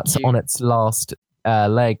 So that's on its last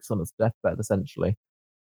legs, on its deathbed, essentially.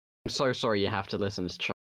 I'm so sorry you have to listen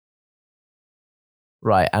to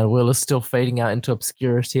Right, and Will is still fading out into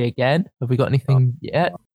obscurity again. Have we got anything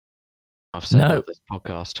yet? I've said no. This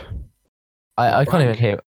podcast. I can't even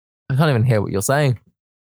hear. I can't even hear what you're saying.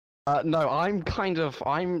 No, I'm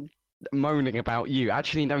moaning about you.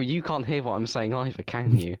 Actually, no, you can't hear what I'm saying either,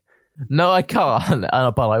 can you? No, I can't.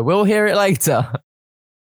 But I will hear it later.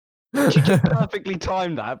 You just perfectly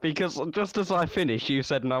timed that, because just as I finished, you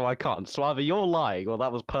said no, I can't. So either you're lying or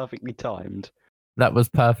that was perfectly timed. That was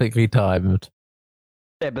perfectly timed.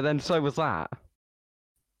 Yeah, but then so was that.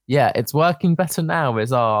 Yeah, it's working better now.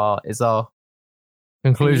 Is our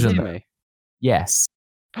conclusion? Can you hear me? Yes.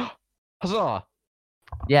 Huzzah!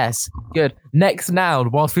 Yes. Good. Next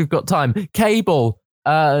noun. Whilst we've got time, cable.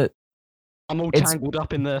 I'm all tangled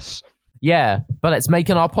up in this. Yeah, but it's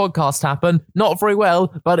making our podcast happen. Not very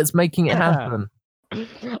well, but it's making it happen.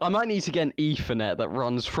 I might need to get an Ethernet that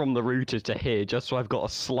runs from the router to here, just so I've got a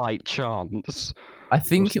slight chance. I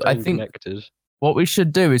think connected. What we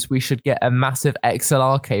should do is we should get a massive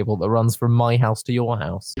XLR cable that runs from my house to your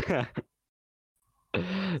house.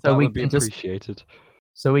 That would be appreciated.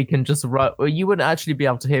 So we can just run. Well, you wouldn't actually be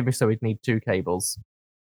able to hear me, so we'd need 2 cables.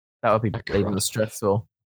 That would be even stressful.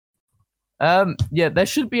 Yeah, there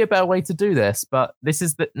should be a better way to do this, but this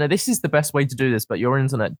is the best way to do this, but your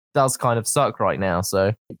internet does kind of suck right now, so.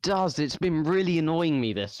 It does. It's been really annoying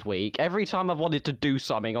me this week. Every time I've wanted to do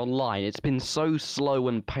something online, it's been so slow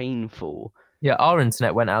and painful. Yeah, our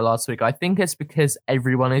internet went out last week. I think it's because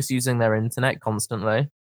everyone is using their internet constantly.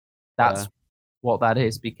 That's what that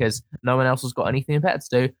is because no one else has got anything better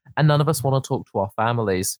to do, and none of us want to talk to our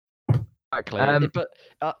families. Exactly. But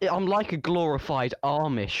I'm like a glorified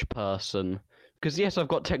Amish person. Because yes, I've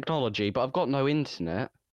got technology, but I've got no internet.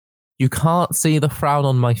 You can't see the frown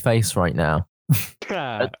on my face right now.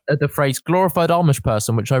 At the phrase glorified Amish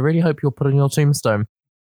person, which I really hope you'll put on your tombstone.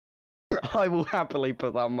 I will happily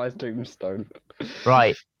put that on my tombstone.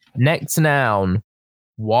 Right. Next noun.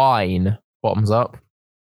 Wine. Bottoms up.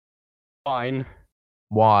 Wine.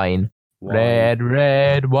 Wine. Red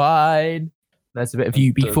wine. There's a bit of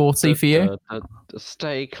UB40 for you.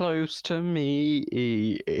 Stay close to me.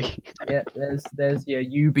 Yeah, there's your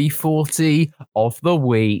UB40 of the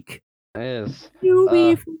week. Yes.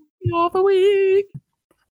 UB40 of the week.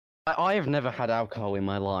 I have never had alcohol in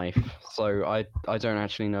my life, so I don't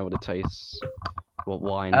actually know what it tastes, what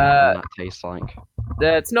wine that tastes like.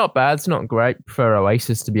 It's not bad. It's not great. Prefer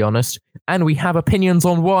Oasis, to be honest. And we have opinions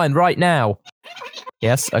on wine right now.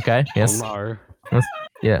 Yes. Okay. Yes. Oh, no.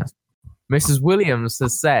 Yes. Mrs. Williams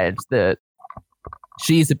has said that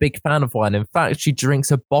she's a big fan of wine. In fact, she drinks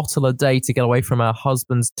a bottle a day to get away from her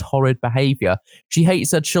husband's torrid behavior. She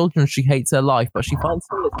hates her children, she hates her life, but she finds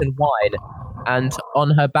solace in wine. And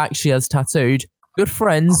on her back, she has tattooed good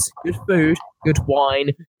friends, good food, good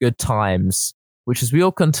wine, good times, which, as we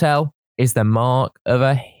all can tell, is the mark of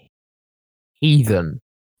a heathen.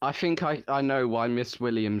 I think I know why Miss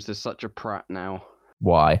Williams is such a prat now.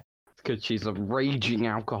 Why? Because she's a raging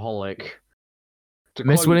alcoholic.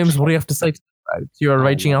 Miss Williams, what do you have to say to that? You're a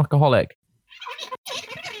raging alcoholic.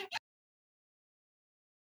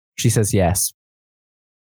 She says yes.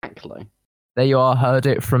 Exactly. There you are. Heard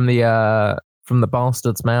it from the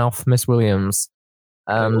bastard's mouth, Miss Williams.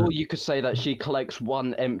 Or you could say that she collects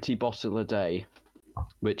one empty bottle a day,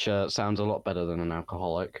 which sounds a lot better than an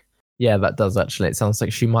alcoholic. Yeah, that does actually. It sounds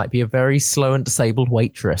like she might be a very slow and disabled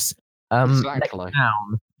waitress. Exactly. Next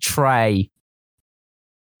down, Trey.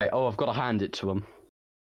 Oh, I've got to hand it to him.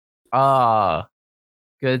 Ah,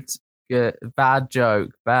 good. Bad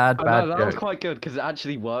joke. Bad joke. That was quite good because it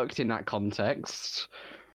actually worked in that context.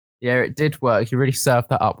 Yeah, it did work. You really served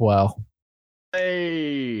that up well.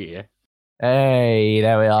 Hey,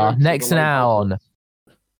 there we are. Next noun.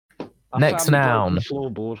 Next noun.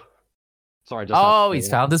 Floorboard. Sorry. He's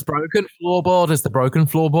found his broken floorboard. It's the broken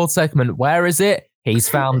floorboard segment. Where is it? He's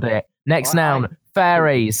found it. Next noun.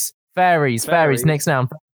 Fairies. Next noun.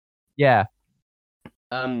 Yeah.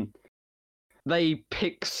 They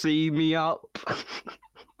pixie me up.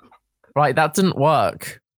 Right, that didn't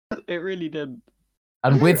work. It really didn't.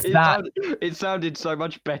 And with it sounded so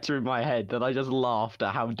much better in my head that I just laughed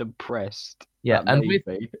at how depressed. Yeah,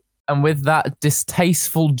 and with that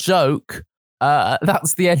distasteful joke,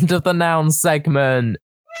 that's the end of the noun segment.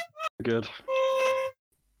 Good.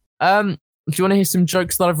 Do you want to hear some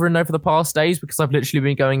jokes that I've written over the past days because I've literally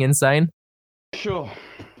been going insane? Sure.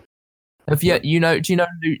 Do you know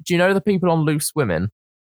the people on Loose Women?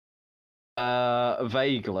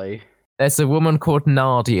 Vaguely. There's a woman called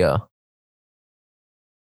Nadia.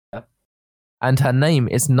 And her name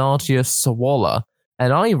is Nadia Sawalha.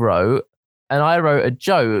 And I wrote a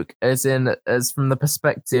joke as from the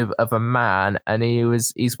perspective of a man, and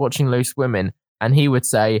he's watching Loose Women, and he would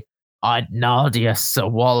say, "I'd Nadia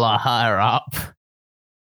Sawalha her up."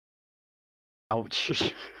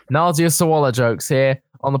 Ouch. Nadia Sawalha jokes here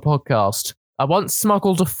on the podcast. I once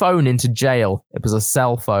smuggled a phone into jail. It was a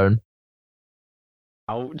cell phone.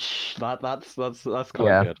 Ouch. That's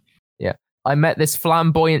quite good. Yeah. I met this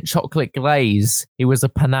flamboyant chocolate glaze. He was a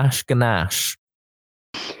panache ganache.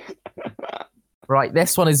 Right,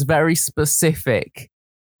 this one is very specific,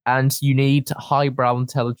 and you need highbrow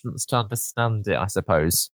intelligence to understand it, I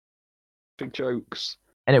suppose. Big jokes.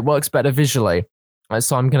 And it works better visually.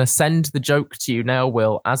 So I'm going to send the joke to you now,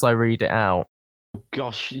 Will, as I read it out.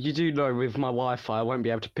 Gosh, you do know with my Wi-Fi, I won't be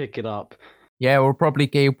able to pick it up. Yeah, you'll probably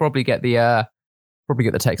get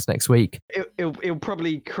the text next week. It'll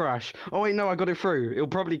probably crash. Oh wait, no, I got it through. It'll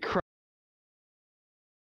probably crash.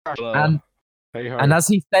 And as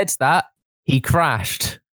he said that, he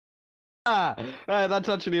crashed. That's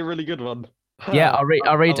actually a really good one. Yeah, I'll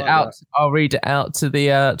read it out. I'll read it out to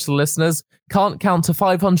the listeners. Can't count to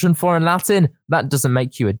 504 in Latin. That doesn't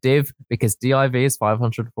make you a div because div is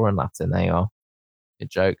 504 in Latin. There you are. Good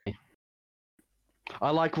joke. I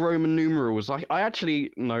like Roman numerals. I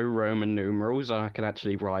actually know Roman numerals. I can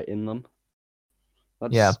actually write in them.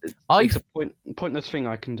 It's a pointless thing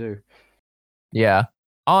I can do. Yeah.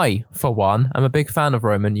 I, for one, am a big fan of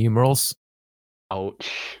Roman numerals.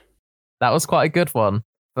 Ouch. That was quite a good one.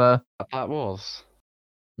 That was.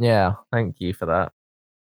 Yeah, thank you for that.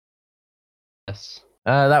 Yes.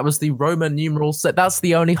 That was the Roman numeral set. That's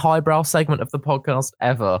the only highbrow segment of the podcast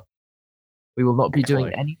ever. We will not be doing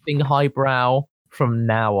Excellent. anything highbrow from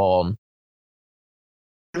now on.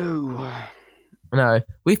 Ooh. No,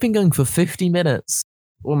 we've been going for 50 minutes.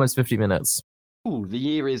 Almost 50 minutes. Ooh, the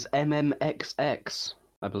year is MMXX,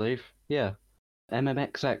 I believe. Yeah.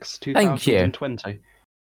 MMXX Thank you. 2020.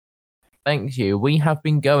 Thank you. We have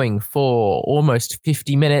been going for almost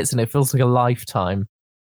 50 minutes and it feels like a lifetime.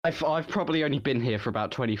 I've probably only been here for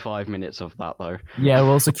about 25 minutes of that, though. Yeah,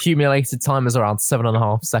 well, it's accumulated time is around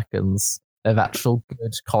 7.5 seconds of actual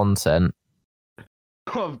good content.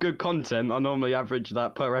 Of good content, I normally average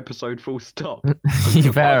that per episode full stop.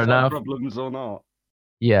 Fair enough. Problems or not.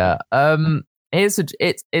 Yeah.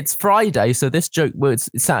 It's Friday, so this joke was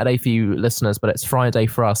Saturday for you listeners, but it's Friday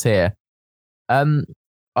for us here.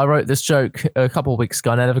 I wrote this joke a couple of weeks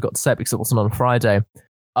ago and I never got to say it because it wasn't on Friday.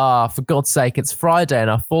 For God's sake, it's Friday and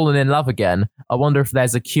I've fallen in love again. I wonder if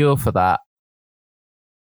there's a cure for that.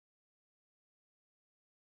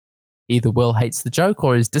 Either Will hates the joke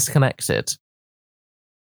or is disconnected.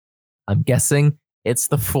 I'm guessing it's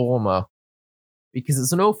the former. Because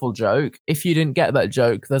it's an awful joke. If you didn't get that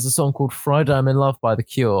joke, there's a song called Friday I'm in Love by The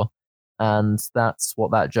Cure. And that's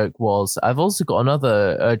what that joke was. I've also got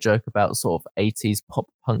another joke about sort of 80s pop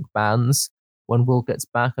punk bands. When Will gets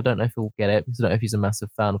back, I don't know if he'll get it, because I don't know if he's a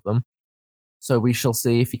massive fan of them. So we shall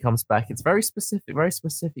see if he comes back. It's very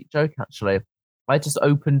specific joke, actually. I just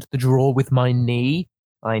opened the drawer with my knee.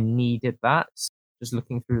 I needed that. Just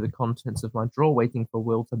looking through the contents of my drawer, waiting for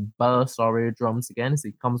Will to burst our eardrums again as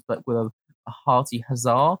he comes back with a hearty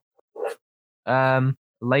huzzah.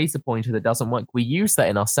 Laser pointer that doesn't work. We used that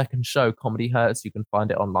in our second show, Comedy Hurts. You can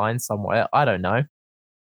find it online somewhere. I don't know.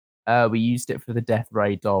 We used it for the Death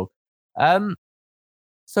Ray Dog.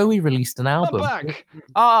 So we released an album. I'm back.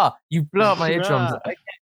 You blew up my eardrums. Okay.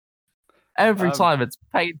 Every time it's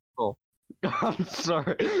painful. I'm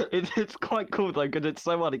sorry. It's quite cool though, because it's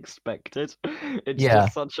so unexpected. It's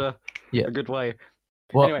just such a good way.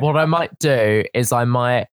 What I might do is I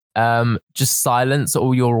might just silence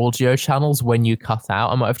all your audio channels when you cut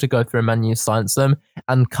out. I might have to go through a menu, silence them,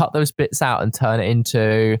 and cut those bits out and turn it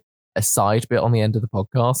into a side bit on the end of the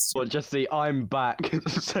podcast. Well, just the "I'm back"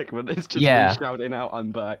 segment. It's just me shouting out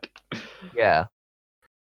 "I'm back." Yeah.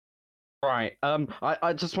 Right.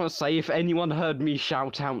 I just want to say, if anyone heard me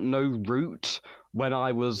shout out "No Root" when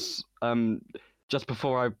I was just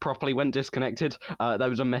before I properly went disconnected, there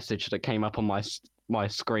was a message that came up on my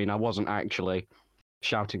screen. I wasn't actually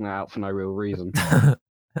shouting that out for no real reason.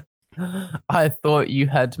 I thought you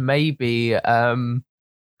had maybe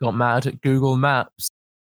got mad at Google Maps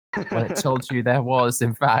when it told you there was,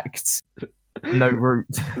 in fact, no route.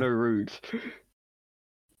 No route.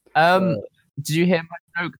 Did you hear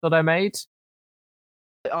my joke that I made?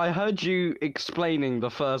 I heard you explaining the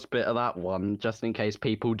first bit of that one, just in case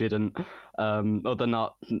people didn't, or they're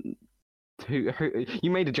not. Who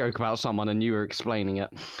you made a joke about someone and you were explaining it,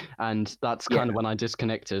 and that's kind of when I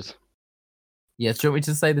disconnected. Yes, do you want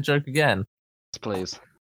me to say the joke again? Please.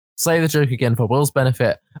 Say the joke again for Will's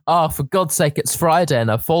benefit. For God's sake, it's Friday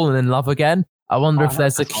and I've fallen in love again. I wonder if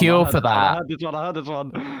there's a cure for that. I heard this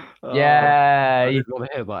one. Yeah. I didn't want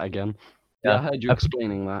to hear that again. Yeah, I heard you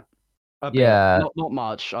explaining that. Not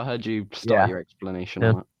much. I heard you start your explanation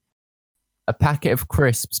on it. A packet of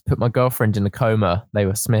crisps put my girlfriend in a coma. They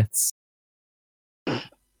were Smiths.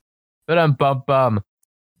 But bum.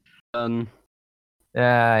 Yeah.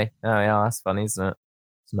 Oh, yeah, that's funny, isn't it?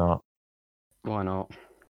 It's not. Why not?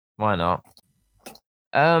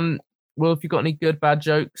 Well, if you got any good, bad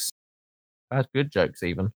jokes? Bad, good jokes,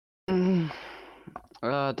 even.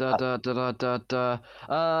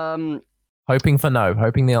 Hoping for no.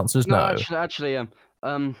 Hoping the answer is no. Actually,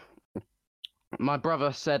 my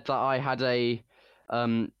brother said that I had a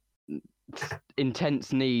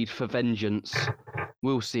intense need for vengeance.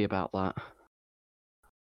 We'll see about that.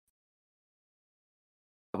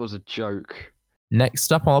 That was a joke.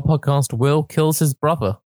 Next up on our podcast, Will kills his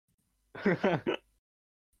brother.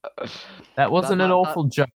 That wasn't an awful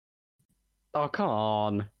joke. Oh, come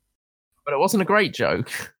on. But it wasn't a great joke.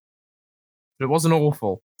 But it wasn't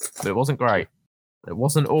awful. But it wasn't great. It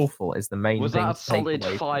wasn't awful is the main thing. Was that a solid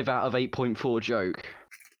 5 out of 8.4 joke?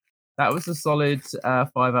 That was a solid 5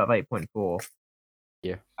 out of 8.4.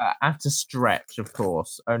 Yeah. At a stretch, of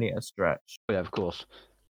course. Only at a stretch. Yeah, of course.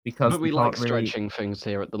 Because we like stretching things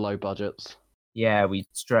here at the low budgets. Yeah, we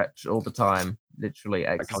stretch all the time. Literally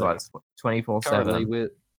exercise 24/7.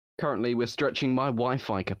 Currently, we're stretching my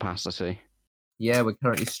Wi-Fi capacity. Yeah, we're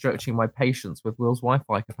currently stretching my patience with Will's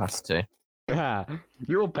Wi-Fi capacity. Yeah,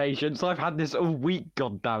 your patience. I've had this all week,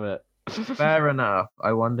 goddammit. Fair enough.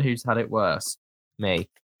 I wonder who's had it worse. Me.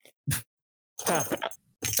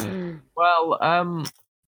 Well,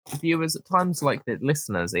 viewers, at times like this,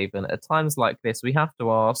 listeners even, at times like this, we have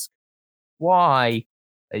to ask, why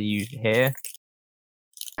are you here?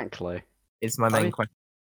 Exactly. Is my main question.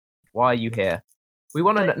 Why are you here? We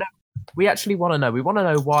want to know. We actually want to know. We want to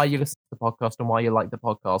know why you listen to the podcast and why you like the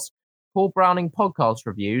podcast. Paul Browning podcast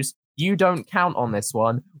reviews. You don't count on this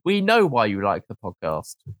one. We know why you like the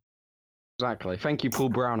podcast. Exactly. Thank you, Paul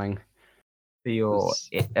Browning, for your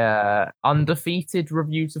undefeated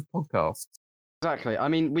reviews of podcasts. Exactly. I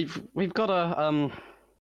mean, we've got to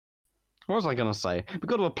What was I gonna say? We've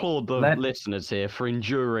got to applaud the listeners here for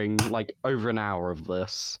enduring like over an hour of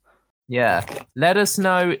this. Yeah, let us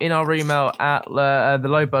know in our email at the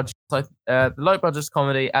low budget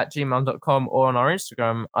comedy at gmail.com or on our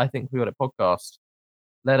Instagram. I think we got a podcast.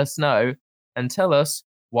 Let us know and tell us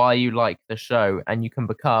why you like the show, and you can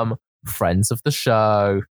become friends of the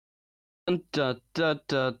show. Dun, dun, dun,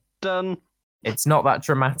 dun, dun. It's not that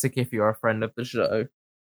dramatic if you're a friend of the show.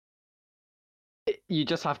 You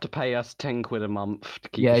just have to pay us 10 quid a month to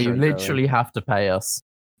keep Yeah, the show you literally going. have to pay us.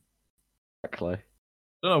 Exactly. I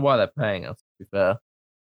don't know why they're paying us, to be fair.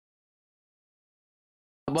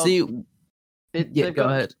 Well, see, go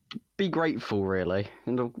ahead. Be grateful, really.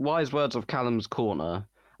 In the wise words of Callum's Corner,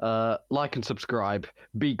 like and subscribe,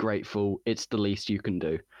 be grateful, it's the least you can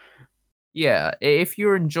do. Yeah, if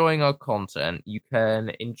you're enjoying our content, you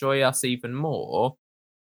can enjoy us even more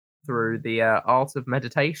through the art of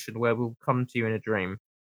meditation, where we'll come to you in a dream.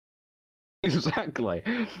 Exactly.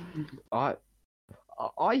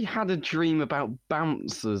 I had a dream about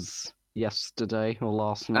bouncers yesterday or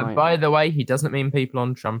last night. And by the way, he doesn't mean people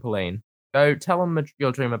on trampoline. Go tell him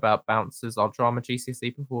your dream about bouncers, our drama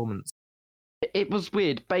GCSE performance. It was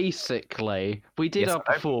weird. Basically, we did our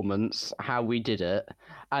performance, how we did it,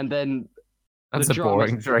 and then that's a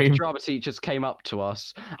boring dream. The drama teachers came up to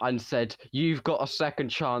us and said, "You've got a second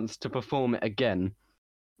chance to perform it again."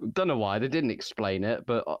 Don't know why, they didn't explain it,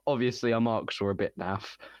 but obviously our marks were a bit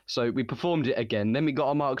naff. So we performed it again, then we got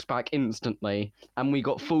our marks back instantly, and we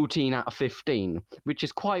got 14 out of 15, which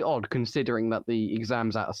is quite odd considering that the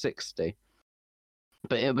exam's out of 60.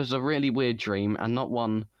 But it was a really weird dream, and not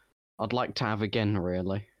one I'd like to have again,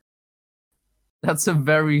 really. That's a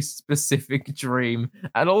very specific dream,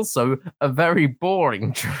 and also a very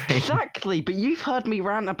boring dream. Exactly, but you've heard me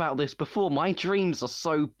rant about this before. My dreams are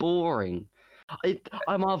so boring.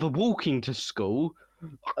 I'm either walking to school,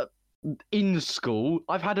 in school.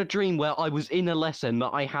 I've had a dream where I was in a lesson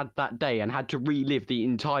that I had that day and had to relive the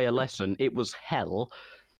entire lesson. It was hell.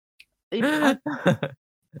 I'm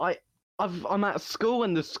at school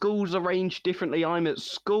and the school's arranged differently. I'm at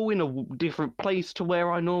school in a different place to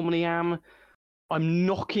where I normally am. I'm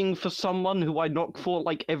knocking for someone who I knock for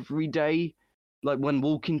like every day, like when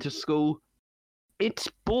walking to school. It's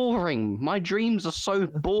boring. My dreams are so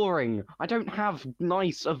boring. I don't have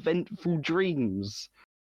nice, eventful dreams.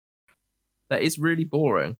 That is really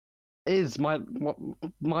boring. It is my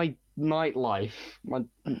nightlife.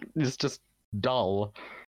 It's just dull.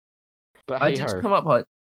 But I did come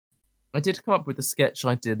up with a sketch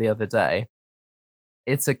I did the other day.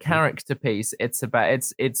 It's a character piece. It's about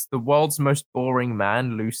it's the world's most boring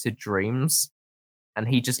man, lucid dreams. And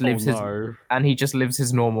he just lives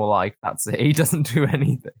his normal life. That's it. He doesn't do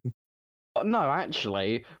anything. No,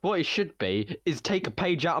 actually, what it should be is take a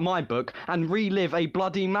page out of my book and relive a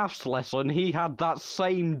bloody maths lesson he had that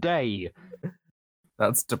same day.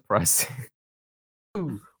 That's depressing.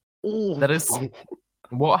 Ooh, that is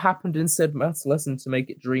what happened in said maths lesson to make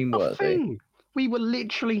it dream-worthy. Nothing. We were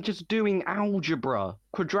literally just doing algebra,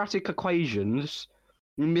 quadratic equations,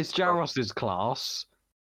 in Miss Jaros's class.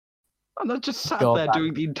 And I just sat there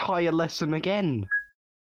doing the entire lesson again.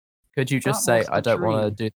 Could you just say, I don't want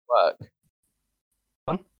to do the work?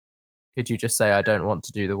 Huh? Could you just say, I don't want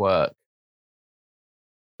to do the work?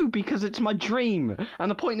 Because it's my dream.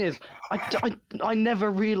 And the point is, I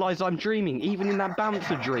never realise I'm dreaming. Even in that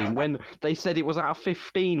bouncer dream, when they said it was out of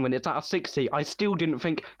 15, when it's out of 60, I still didn't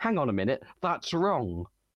think, hang on a minute, that's wrong.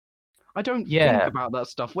 I don't think about that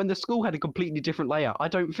stuff. When the school had a completely different layout, I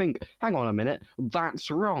don't think, hang on a minute,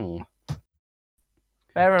 that's wrong.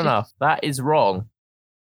 Fair enough. That is wrong.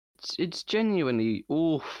 It's genuinely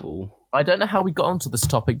awful. I don't know how we got onto this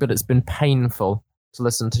topic, but it's been painful to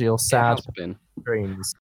listen to your sad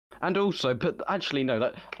dreams. And also, but actually, no,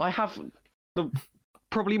 that I have the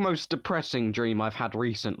probably most depressing dream I've had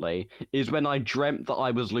recently is when I dreamt that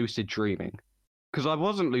I was lucid dreaming. Because I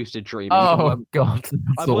wasn't lucid dreaming. Oh, God.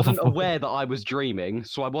 I wasn't aware that I was dreaming,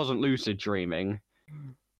 so I wasn't lucid dreaming.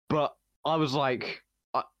 But I was like,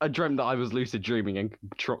 I dreamt that I was lucid dreaming and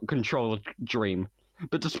control a dream.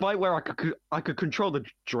 But despite where I could control the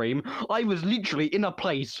dream, I was literally in a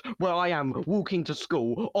place where I am walking to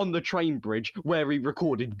school on the train bridge where he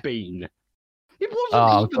recorded Bean. It wasn't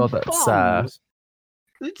Oh even god, that's fun. sad.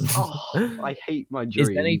 I hate my Is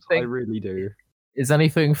dreams. I anything really do. is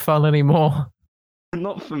anything fun anymore?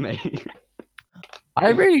 Not for me. I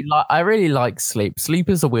really like sleep. Sleep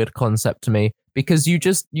is a weird concept to me because you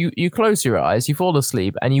close your eyes, you fall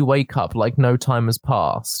asleep, and you wake up like no time has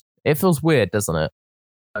passed. It feels weird, doesn't it?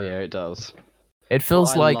 Oh yeah, it does. It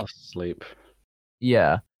feels I like love sleep.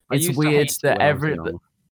 yeah. I It's used to weird hate it that when I was young.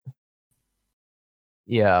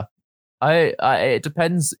 yeah. I it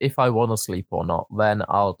depends if I want to sleep or not. Then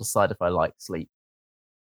I'll decide if I like sleep.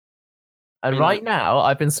 And mean, right now,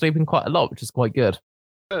 I've been sleeping quite a lot, which is quite good.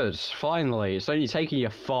 Good, finally. It's only taken you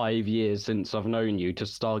 5 years since I've known you to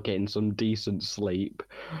start getting some decent sleep.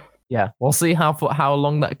 Yeah, we'll see how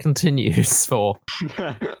long that continues for.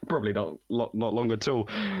 Probably not long at all.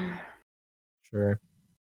 True.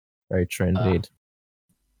 Very true indeed.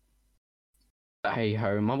 Hey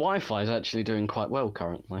ho, my Wi-Fi is actually doing quite well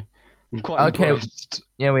currently. I'm quite Okay. impressed.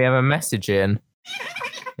 Yeah, we have a message in.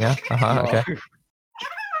 Yeah. Okay. No.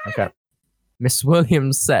 Okay. Miss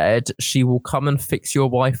Williams said she will come and fix your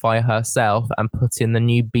Wi-Fi herself and put in the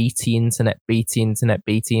new BT Internet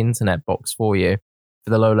box for you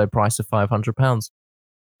for the low price of £500.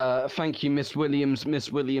 Thank you, Miss Williams,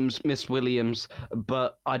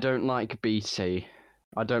 but I don't like BT.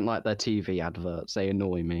 I don't like their TV adverts. They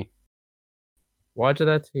annoy me. Why do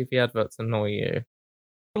their TV adverts annoy you?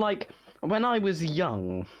 Like, when I was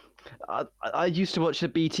young, I used to watch the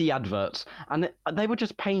BT adverts, and they were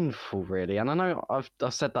just painful, really. And I know I've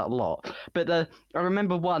said that a lot, but I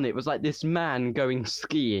remember one. It was like this man going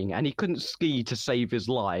skiing, and he couldn't ski to save his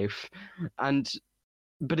life,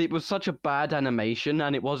 but it was such a bad animation,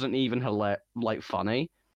 and it wasn't even funny.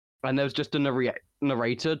 And there was just a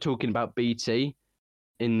narrator talking about BT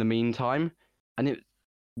in the meantime, and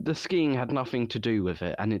the skiing had nothing to do with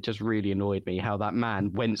it, and it just really annoyed me how that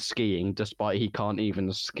man went skiing despite he can't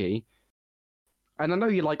even ski. And I know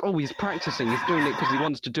you're like, oh, he's practicing, he's doing it because he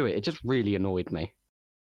wants to do it. It just really annoyed me.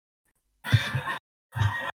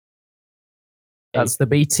 That's the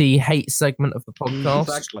BT hate segment of the podcast.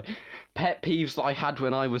 Exactly. Pet peeves that I had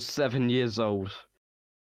when I was 7 years old.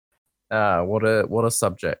 What a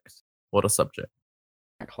subject. What a subject.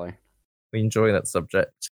 Exactly. We enjoy that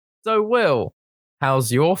subject. So, Will,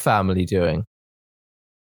 how's your family doing?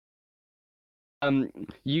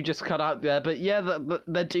 You just cut out there, but yeah,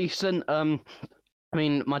 they're decent. I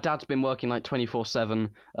mean, my dad's been working like 24/7.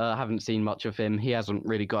 Haven't seen much of him. He hasn't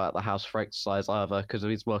really got out of the house for exercise either because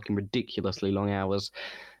he's working ridiculously long hours.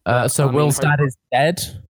 So Will's dad is dead.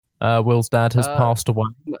 Will's dad has passed away.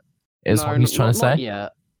 Is what he's trying to say? Not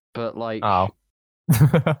yet, but like, oh,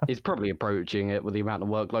 he's probably approaching it with the amount of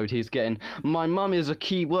workload he's getting. My mum is a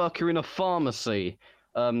key worker in a pharmacy.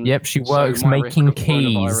 Yep, she works making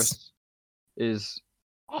keys. Is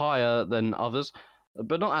higher than others,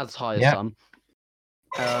 but not as high as some.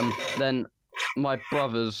 Then my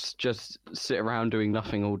brothers just sit around doing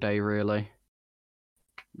nothing all day, really.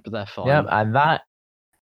 But they're fine. Yep,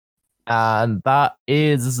 and that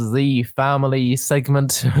is the family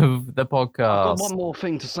segment of the podcast. I've got one more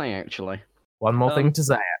thing to say, actually. One more thing to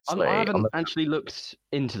say, actually. I haven't actually looked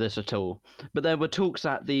into this at all, but there were talks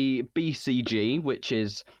at the BCG, which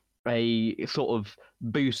is a sort of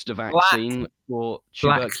booster vaccine for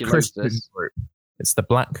tuberculosis. Group. It's the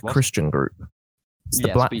Black Christian Group. It's the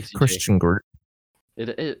Black BCG. Christian Group.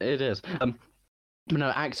 It is. No,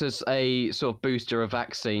 it acts as a sort of booster of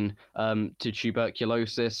vaccine to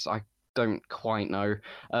tuberculosis. I don't quite know.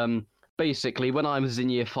 Basically, when I was in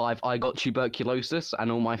year 5, I got tuberculosis,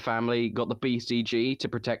 and all my family got the BCG to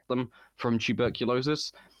protect them from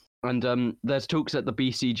tuberculosis. And there's talks that the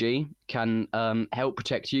BCG can help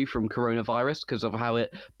protect you from coronavirus because of how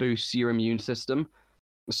it boosts your immune system.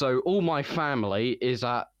 So all my family is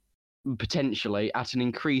potentially at an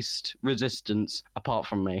increased resistance apart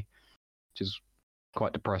from me, which is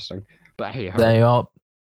quite depressing. But hey, they are.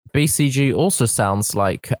 BCG also sounds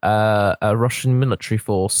like a Russian military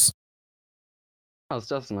force.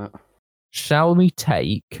 Doesn't it? Shall we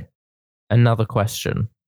take another question?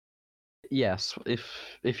 Yes,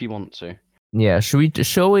 if you want to. Yeah,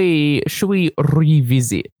 shall we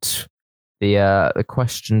revisit the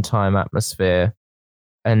question time atmosphere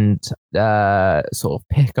and sort of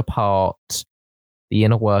pick apart the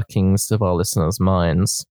inner workings of our listeners'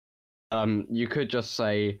 minds? You could just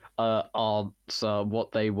say answer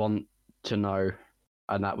what they want to know,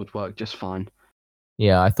 and that would work just fine.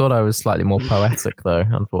 Yeah, I thought I was slightly more poetic though,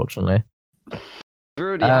 unfortunately. We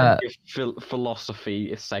already had your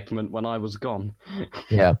philosophy segment when I was gone.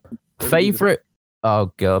 Yeah. Favorite.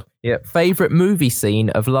 Oh god. Yeah. Favorite movie scene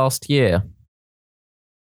of last year.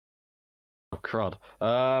 Oh, crud.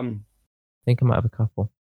 I think I might have a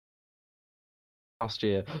couple. Last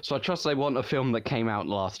year. So I trust they want a film that came out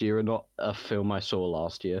last year and not a film I saw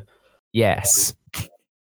last year. Yes.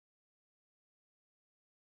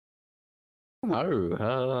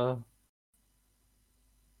 No.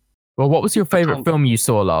 Well, what was your favorite film you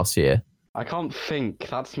saw last year? I can't think.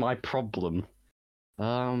 That's my problem.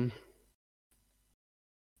 I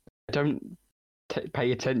don't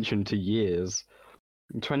pay attention to years.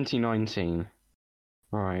 2019.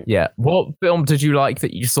 Right. Yeah. What film did you like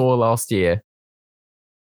that you saw last year?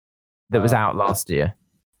 That was out last year.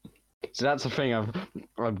 So that's the thing.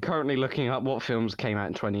 I'm currently looking up what films came out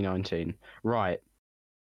in 2019. Right.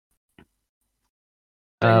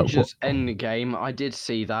 Avengers Endgame. I did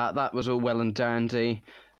see that. That was all well and dandy.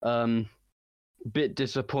 Bit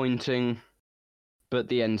disappointing, but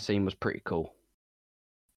the end scene was pretty cool.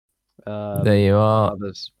 There you are.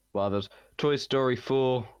 What others? Toy Story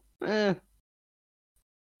 4.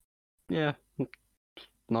 Yeah.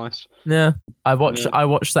 Nice. Yeah. I watched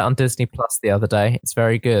that on Disney Plus the other day. It's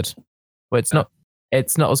very good. Well, it's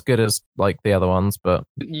not as good as like the other ones, but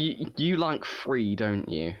you like 3, don't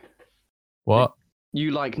you? What?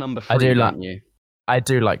 You like number 3, don't you? I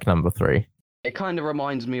do like number 3. It kind of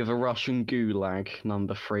reminds me of a Russian gulag,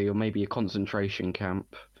 number 3, or maybe a concentration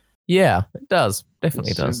camp. Yeah, it does.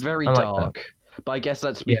 Definitely does. It's very dark. But I guess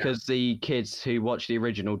that's because the kids who watch the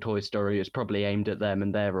original Toy Story, it's probably aimed at them,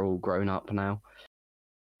 and they're all grown up now.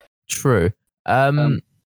 True.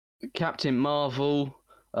 Captain Marvel.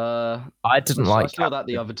 I didn't like. I saw that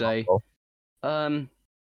the other day.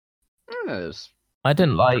 Yes. I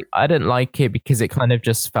didn't like it because it kind of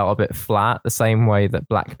just felt a bit flat, the same way that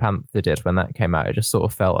Black Panther did when that came out. It just sort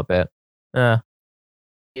of felt a bit. Yeah,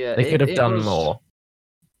 they could have done more.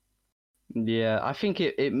 Yeah, I think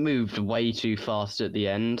it moved way too fast at the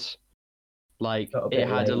end. Like, it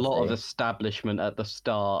had a lot of establishment at the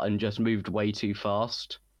start and just moved way too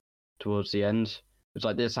fast towards the end. It's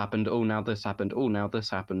like, this happened, oh, now this happened, oh, now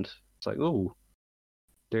this happened. It's like, oh,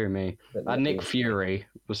 dear me. And Nick Fury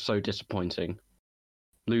was so disappointing.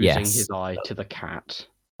 Losing his eye to the cat.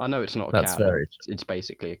 I know it's not a cat. It's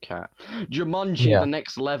basically a cat. Jumanji, The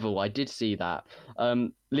Next Level. I did see that.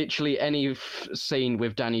 Literally any scene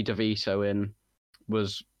with Danny DeVito in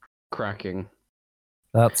was cracking.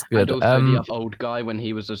 That's good. And also the old guy when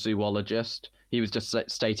he was a zoologist. He was just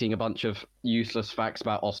stating a bunch of useless facts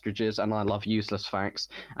about ostriches, and I love useless facts.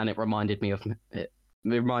 And it reminded me of it.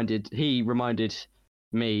 He reminded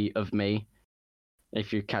me of me.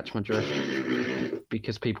 If you catch my drift,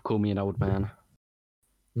 because people call me an old man.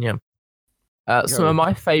 Yeah. Some of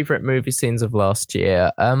my favorite movie scenes of last year.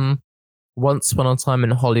 Once Upon a Time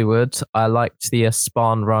in Hollywood, I liked the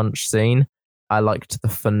Spahn Ranch scene. I liked the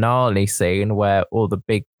finale scene where all the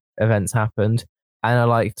big events happened, and I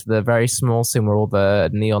liked the very small scene where all the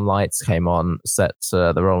neon lights came on, set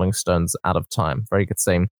the Rolling Stones Out of Time. Very good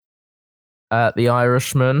scene. The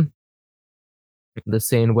Irishman. The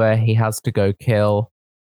scene where he has to go kill,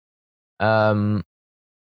 what's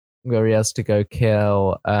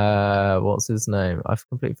his name? I've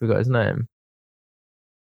completely forgot his name.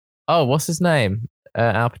 Oh, what's his name?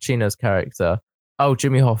 Al Pacino's character. Oh,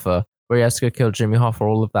 Jimmy Hoffa, where he has to go kill Jimmy Hoffa.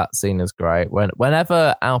 All of that scene is great.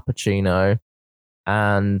 Whenever Al Pacino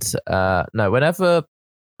and whenever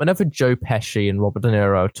Joe Pesci and Robert De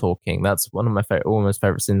Niro are talking, that's one of my almost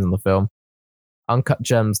favorite scenes in the film. Uncut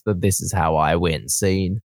Gems, the "This is how I win"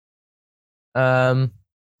 scene. What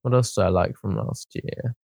else did I like from last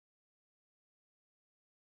year?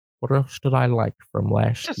 What else did I like from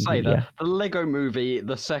last year? Just say that the Lego Movie,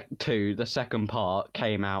 the second part,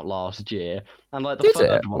 came out last year, and like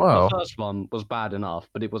the first one was bad enough,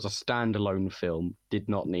 but it was a standalone film. Did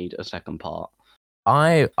not need a second part.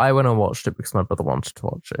 I went and watched it because my brother wanted to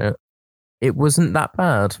watch it. It wasn't that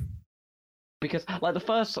bad. Because, like, the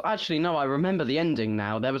first... Actually, no, I remember the ending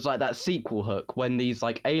now. There was, like, that sequel hook when these,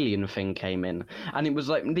 like, alien thing came in. And it was,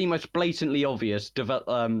 like, the most blatantly obvious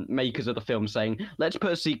makers of the film saying, let's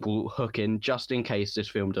put a sequel hook in just in case this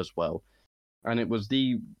film does well. And it was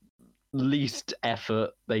the least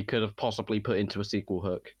effort they could have possibly put into a sequel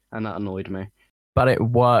hook. And that annoyed me. But it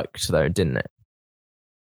worked, though, didn't it?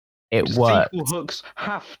 It worked. Sequel hooks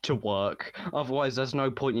have to work. Otherwise, there's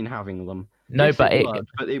no point in having them. No, but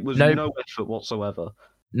it was no effort whatsoever.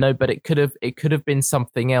 No, but it could have been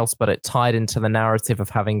something else, but it tied into the narrative of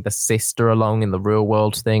having the sister along in the real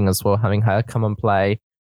world thing as well, having her come and play.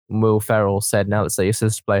 Will Ferrell said, now let's say your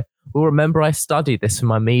sister play. Well, remember I studied this for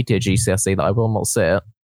my media GCSE that I will not see it.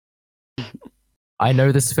 I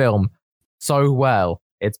know this film so well.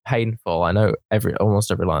 It's painful. I know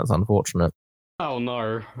almost every line is unfortunate. Oh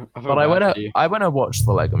no! But I went to watch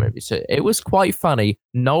the Lego Movie too. It was quite funny.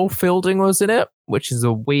 Noel Fielding was in it, which is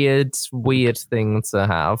a weird thing to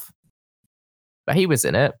have. But he was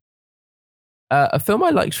in it. A film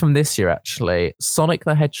I liked from this year, actually, Sonic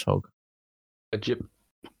the Hedgehog. Do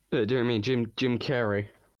you mean Jim Carrey?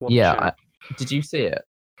 Did you see it?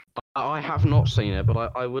 I have not seen it,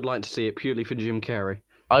 but I would like to see it purely for Jim Carrey.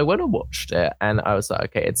 I went and watched it, and I was like,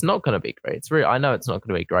 okay, it's not going to be great. I know it's not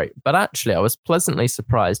going to be great, but actually, I was pleasantly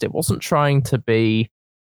surprised. It wasn't trying to be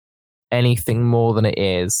anything more than it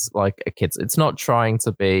is, like a kid's. It's not trying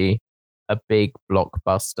to be a big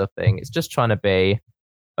blockbuster thing. It's just trying to be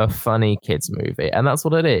a funny kids movie, and that's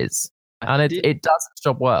what it is. And it does its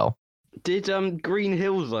job well. Did Green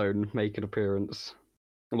Hill Zone make an appearance?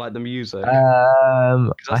 Like the music? I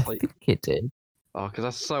think it did. Oh, because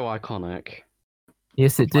that's so iconic.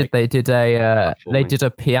 Yes, it did. They did a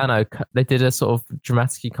piano. They did a sort of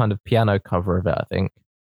dramatic kind of piano cover of it, I think.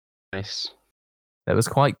 Nice. It was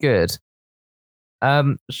quite good.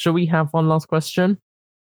 Shall we have one last question?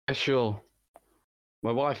 Yeah, sure.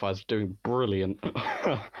 My Wi-Fi's doing brilliant.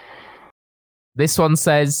 This one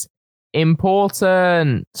says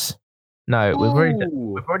important. No, we've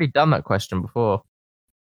already done that question before.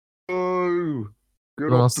 Oh,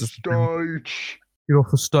 get off the stage. Get off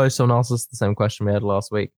the stage. Someone asked us the same question we had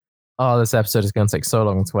last week. Oh, this episode is going to take so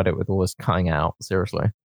long to edit with all this cutting out. Seriously.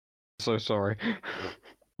 So sorry.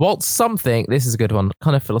 What's something, this is a good one,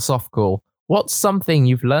 kind of philosophical. What's something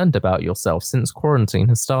you've learned about yourself since quarantine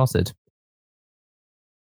has started?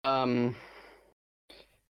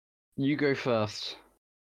 You go first.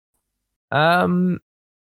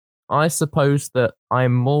 I suppose that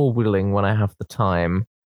I'm more willing when I have the time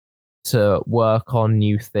to work on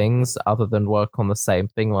new things other than work on the same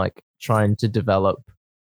thing, like trying to develop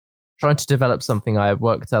something I have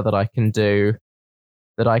worked out that I can do,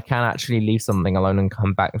 that I can actually leave something alone and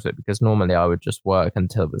come back to it, because normally I would just work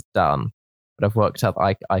until it was done. But I've worked out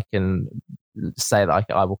that I can say that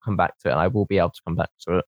I will come back to it, and I will be able to come back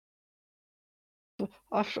to it.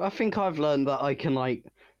 I think I've learned that I can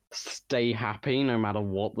stay happy no matter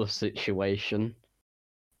what the situation.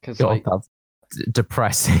 Because that's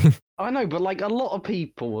depressing. I know, but a lot of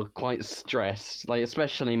people were quite stressed,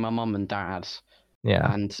 especially my mum and dad.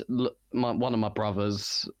 Yeah. And one of my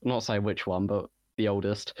brothers, not say which one, but the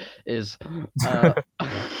oldest, is. I'm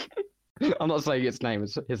not saying its name.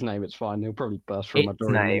 It's his name. It's fine. He'll probably burst through my door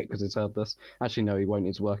in a minute because he's heard this. Actually, no, he won't.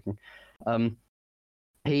 He's working.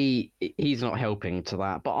 He's not helping to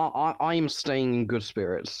that, but I am staying in good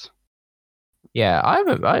spirits. Yeah,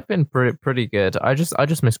 I've been pretty good. I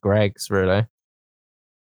just miss Greg's, really.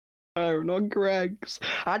 No, not Greg's.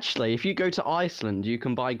 Actually, if you go to Iceland, you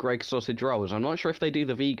can buy Greg's sausage rolls. I'm not sure if they do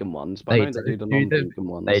the vegan ones, but I know they do the non-vegan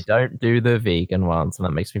ones. They don't do the vegan ones, and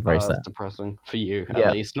that makes me very sad. That's depressing for you,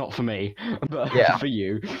 at least. Not for me, but for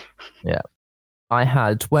you. Yeah. I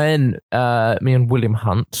had, when me and William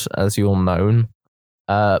Hunt, as you're known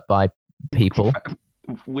by people,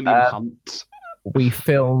 William Hunt, we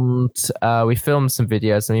filmed some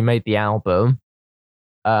videos and we made the album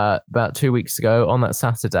about 2 weeks ago on that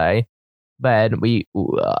Saturday. Then we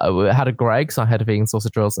had a Greg's, I had a vegan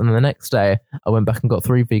sausage rolls, and then the next day I went back and got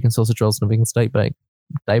 3 vegan sausage rolls and a vegan steak bake.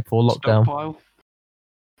 Day before lockdown. Stockpile?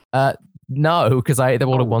 No, because I ate them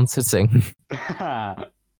all in one sitting.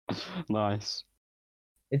 Nice.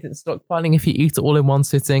 Is it stockpiling if you eat it all in one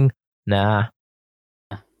sitting? Nah,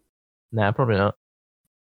 probably not.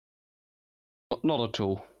 Not at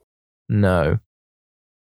all. No.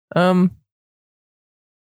 You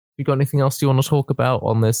got anything else you want to talk about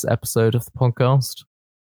on this episode of the podcast?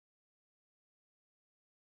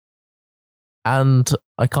 And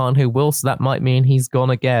I can't hear Will, so that might mean he's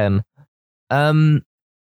gone again. But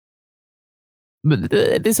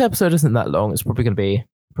this episode isn't that long. It's probably going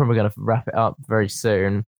to wrap it up very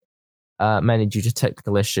soon. Mainly due to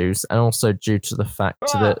technical issues, and also due to the fact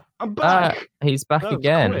that I'm back. He's back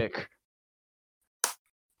again. Quick.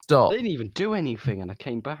 Stop. I didn't even do anything, and I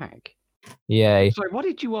came back. Yay. Sorry, what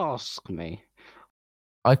did you ask me?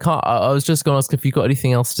 I was just going to ask if you got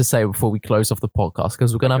anything else to say before we close off the podcast,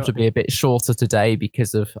 because we're going to have to be a bit shorter today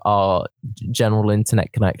because of our general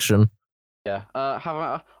internet connection. Yeah.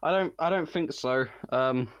 I don't think so.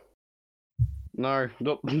 No. No.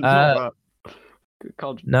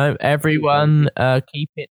 Everyone,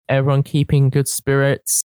 keeping good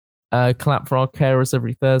spirits. Clap for our carers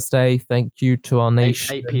every Thursday. Thank you to our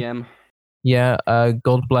nation. 8 p.m. Yeah.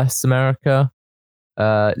 God bless America.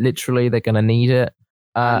 Literally, they're going to need it.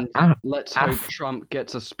 And let's hope Trump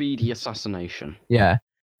gets a speedy assassination. Yeah.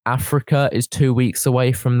 Africa is 2 weeks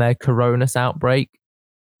away from their coronavirus outbreak.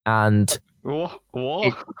 And What?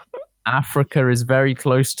 Africa is very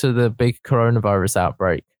close to the big coronavirus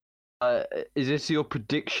outbreak. Is this your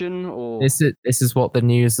prediction, or This is what the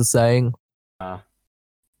news is saying.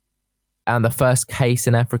 And the first case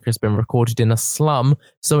in Africa has been recorded in a slum,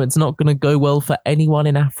 so it's not going to go well for anyone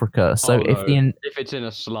in Africa. So if it's in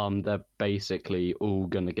a slum, they're basically all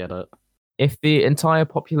going to get it. If the entire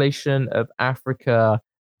population of Africa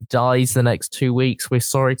dies the next 2 weeks, we're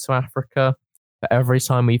sorry to Africa for every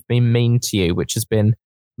time we've been mean to you, which has been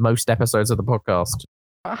most episodes of the podcast.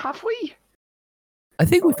 Have we? I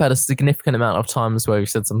think we've had a significant amount of times where we've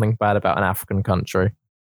said something bad about an African country.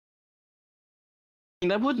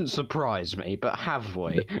 That wouldn't surprise me, but have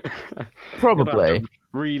we? Probably.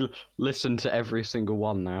 Re-listen to every single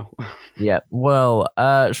one now. Yeah. Well,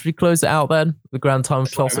 should we close it out then? The grand time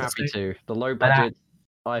of 12. I'm happy to. The low budget,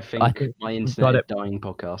 I think my internet is dying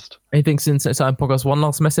podcast. Anything since time podcast? One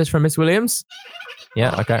last message from Miss Williams?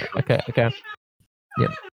 Yeah. Okay.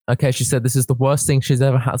 Yep. Okay. She said this is the worst thing she's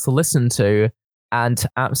ever had to listen to, and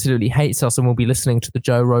absolutely hates us, and will be listening to the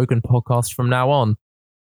Joe Rogan podcast from now on.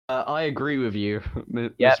 I agree with you,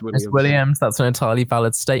 Miss Williams. That's an entirely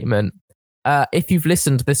valid statement. If you've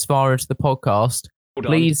listened this far into the podcast,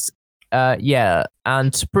 please,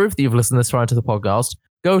 and to prove that you've listened this far into the podcast,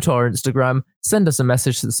 go to our Instagram, send us a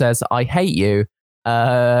message that says "I hate you."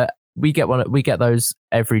 We get those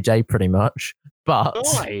every day, pretty much. But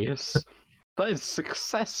nice, that is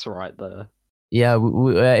success right there. Yeah,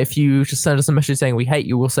 if you just send us a message saying we hate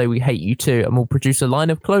you, we'll say we hate you too, and we'll produce a line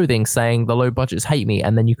of clothing saying the low budgets hate me,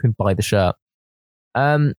 and then you can buy the shirt.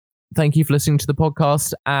 Thank you for listening to the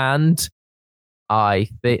podcast, and I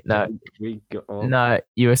think no,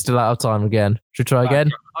 you are still out of time again. Should we try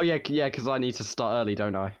again? Oh yeah, because I need to start early,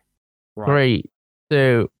 don't I? Right. 3,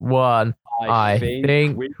 2, 1. I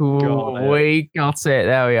think we got it.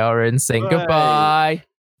 There we are in sync. Goodbye.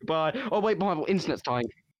 Goodbye. Oh wait, my internet's dying.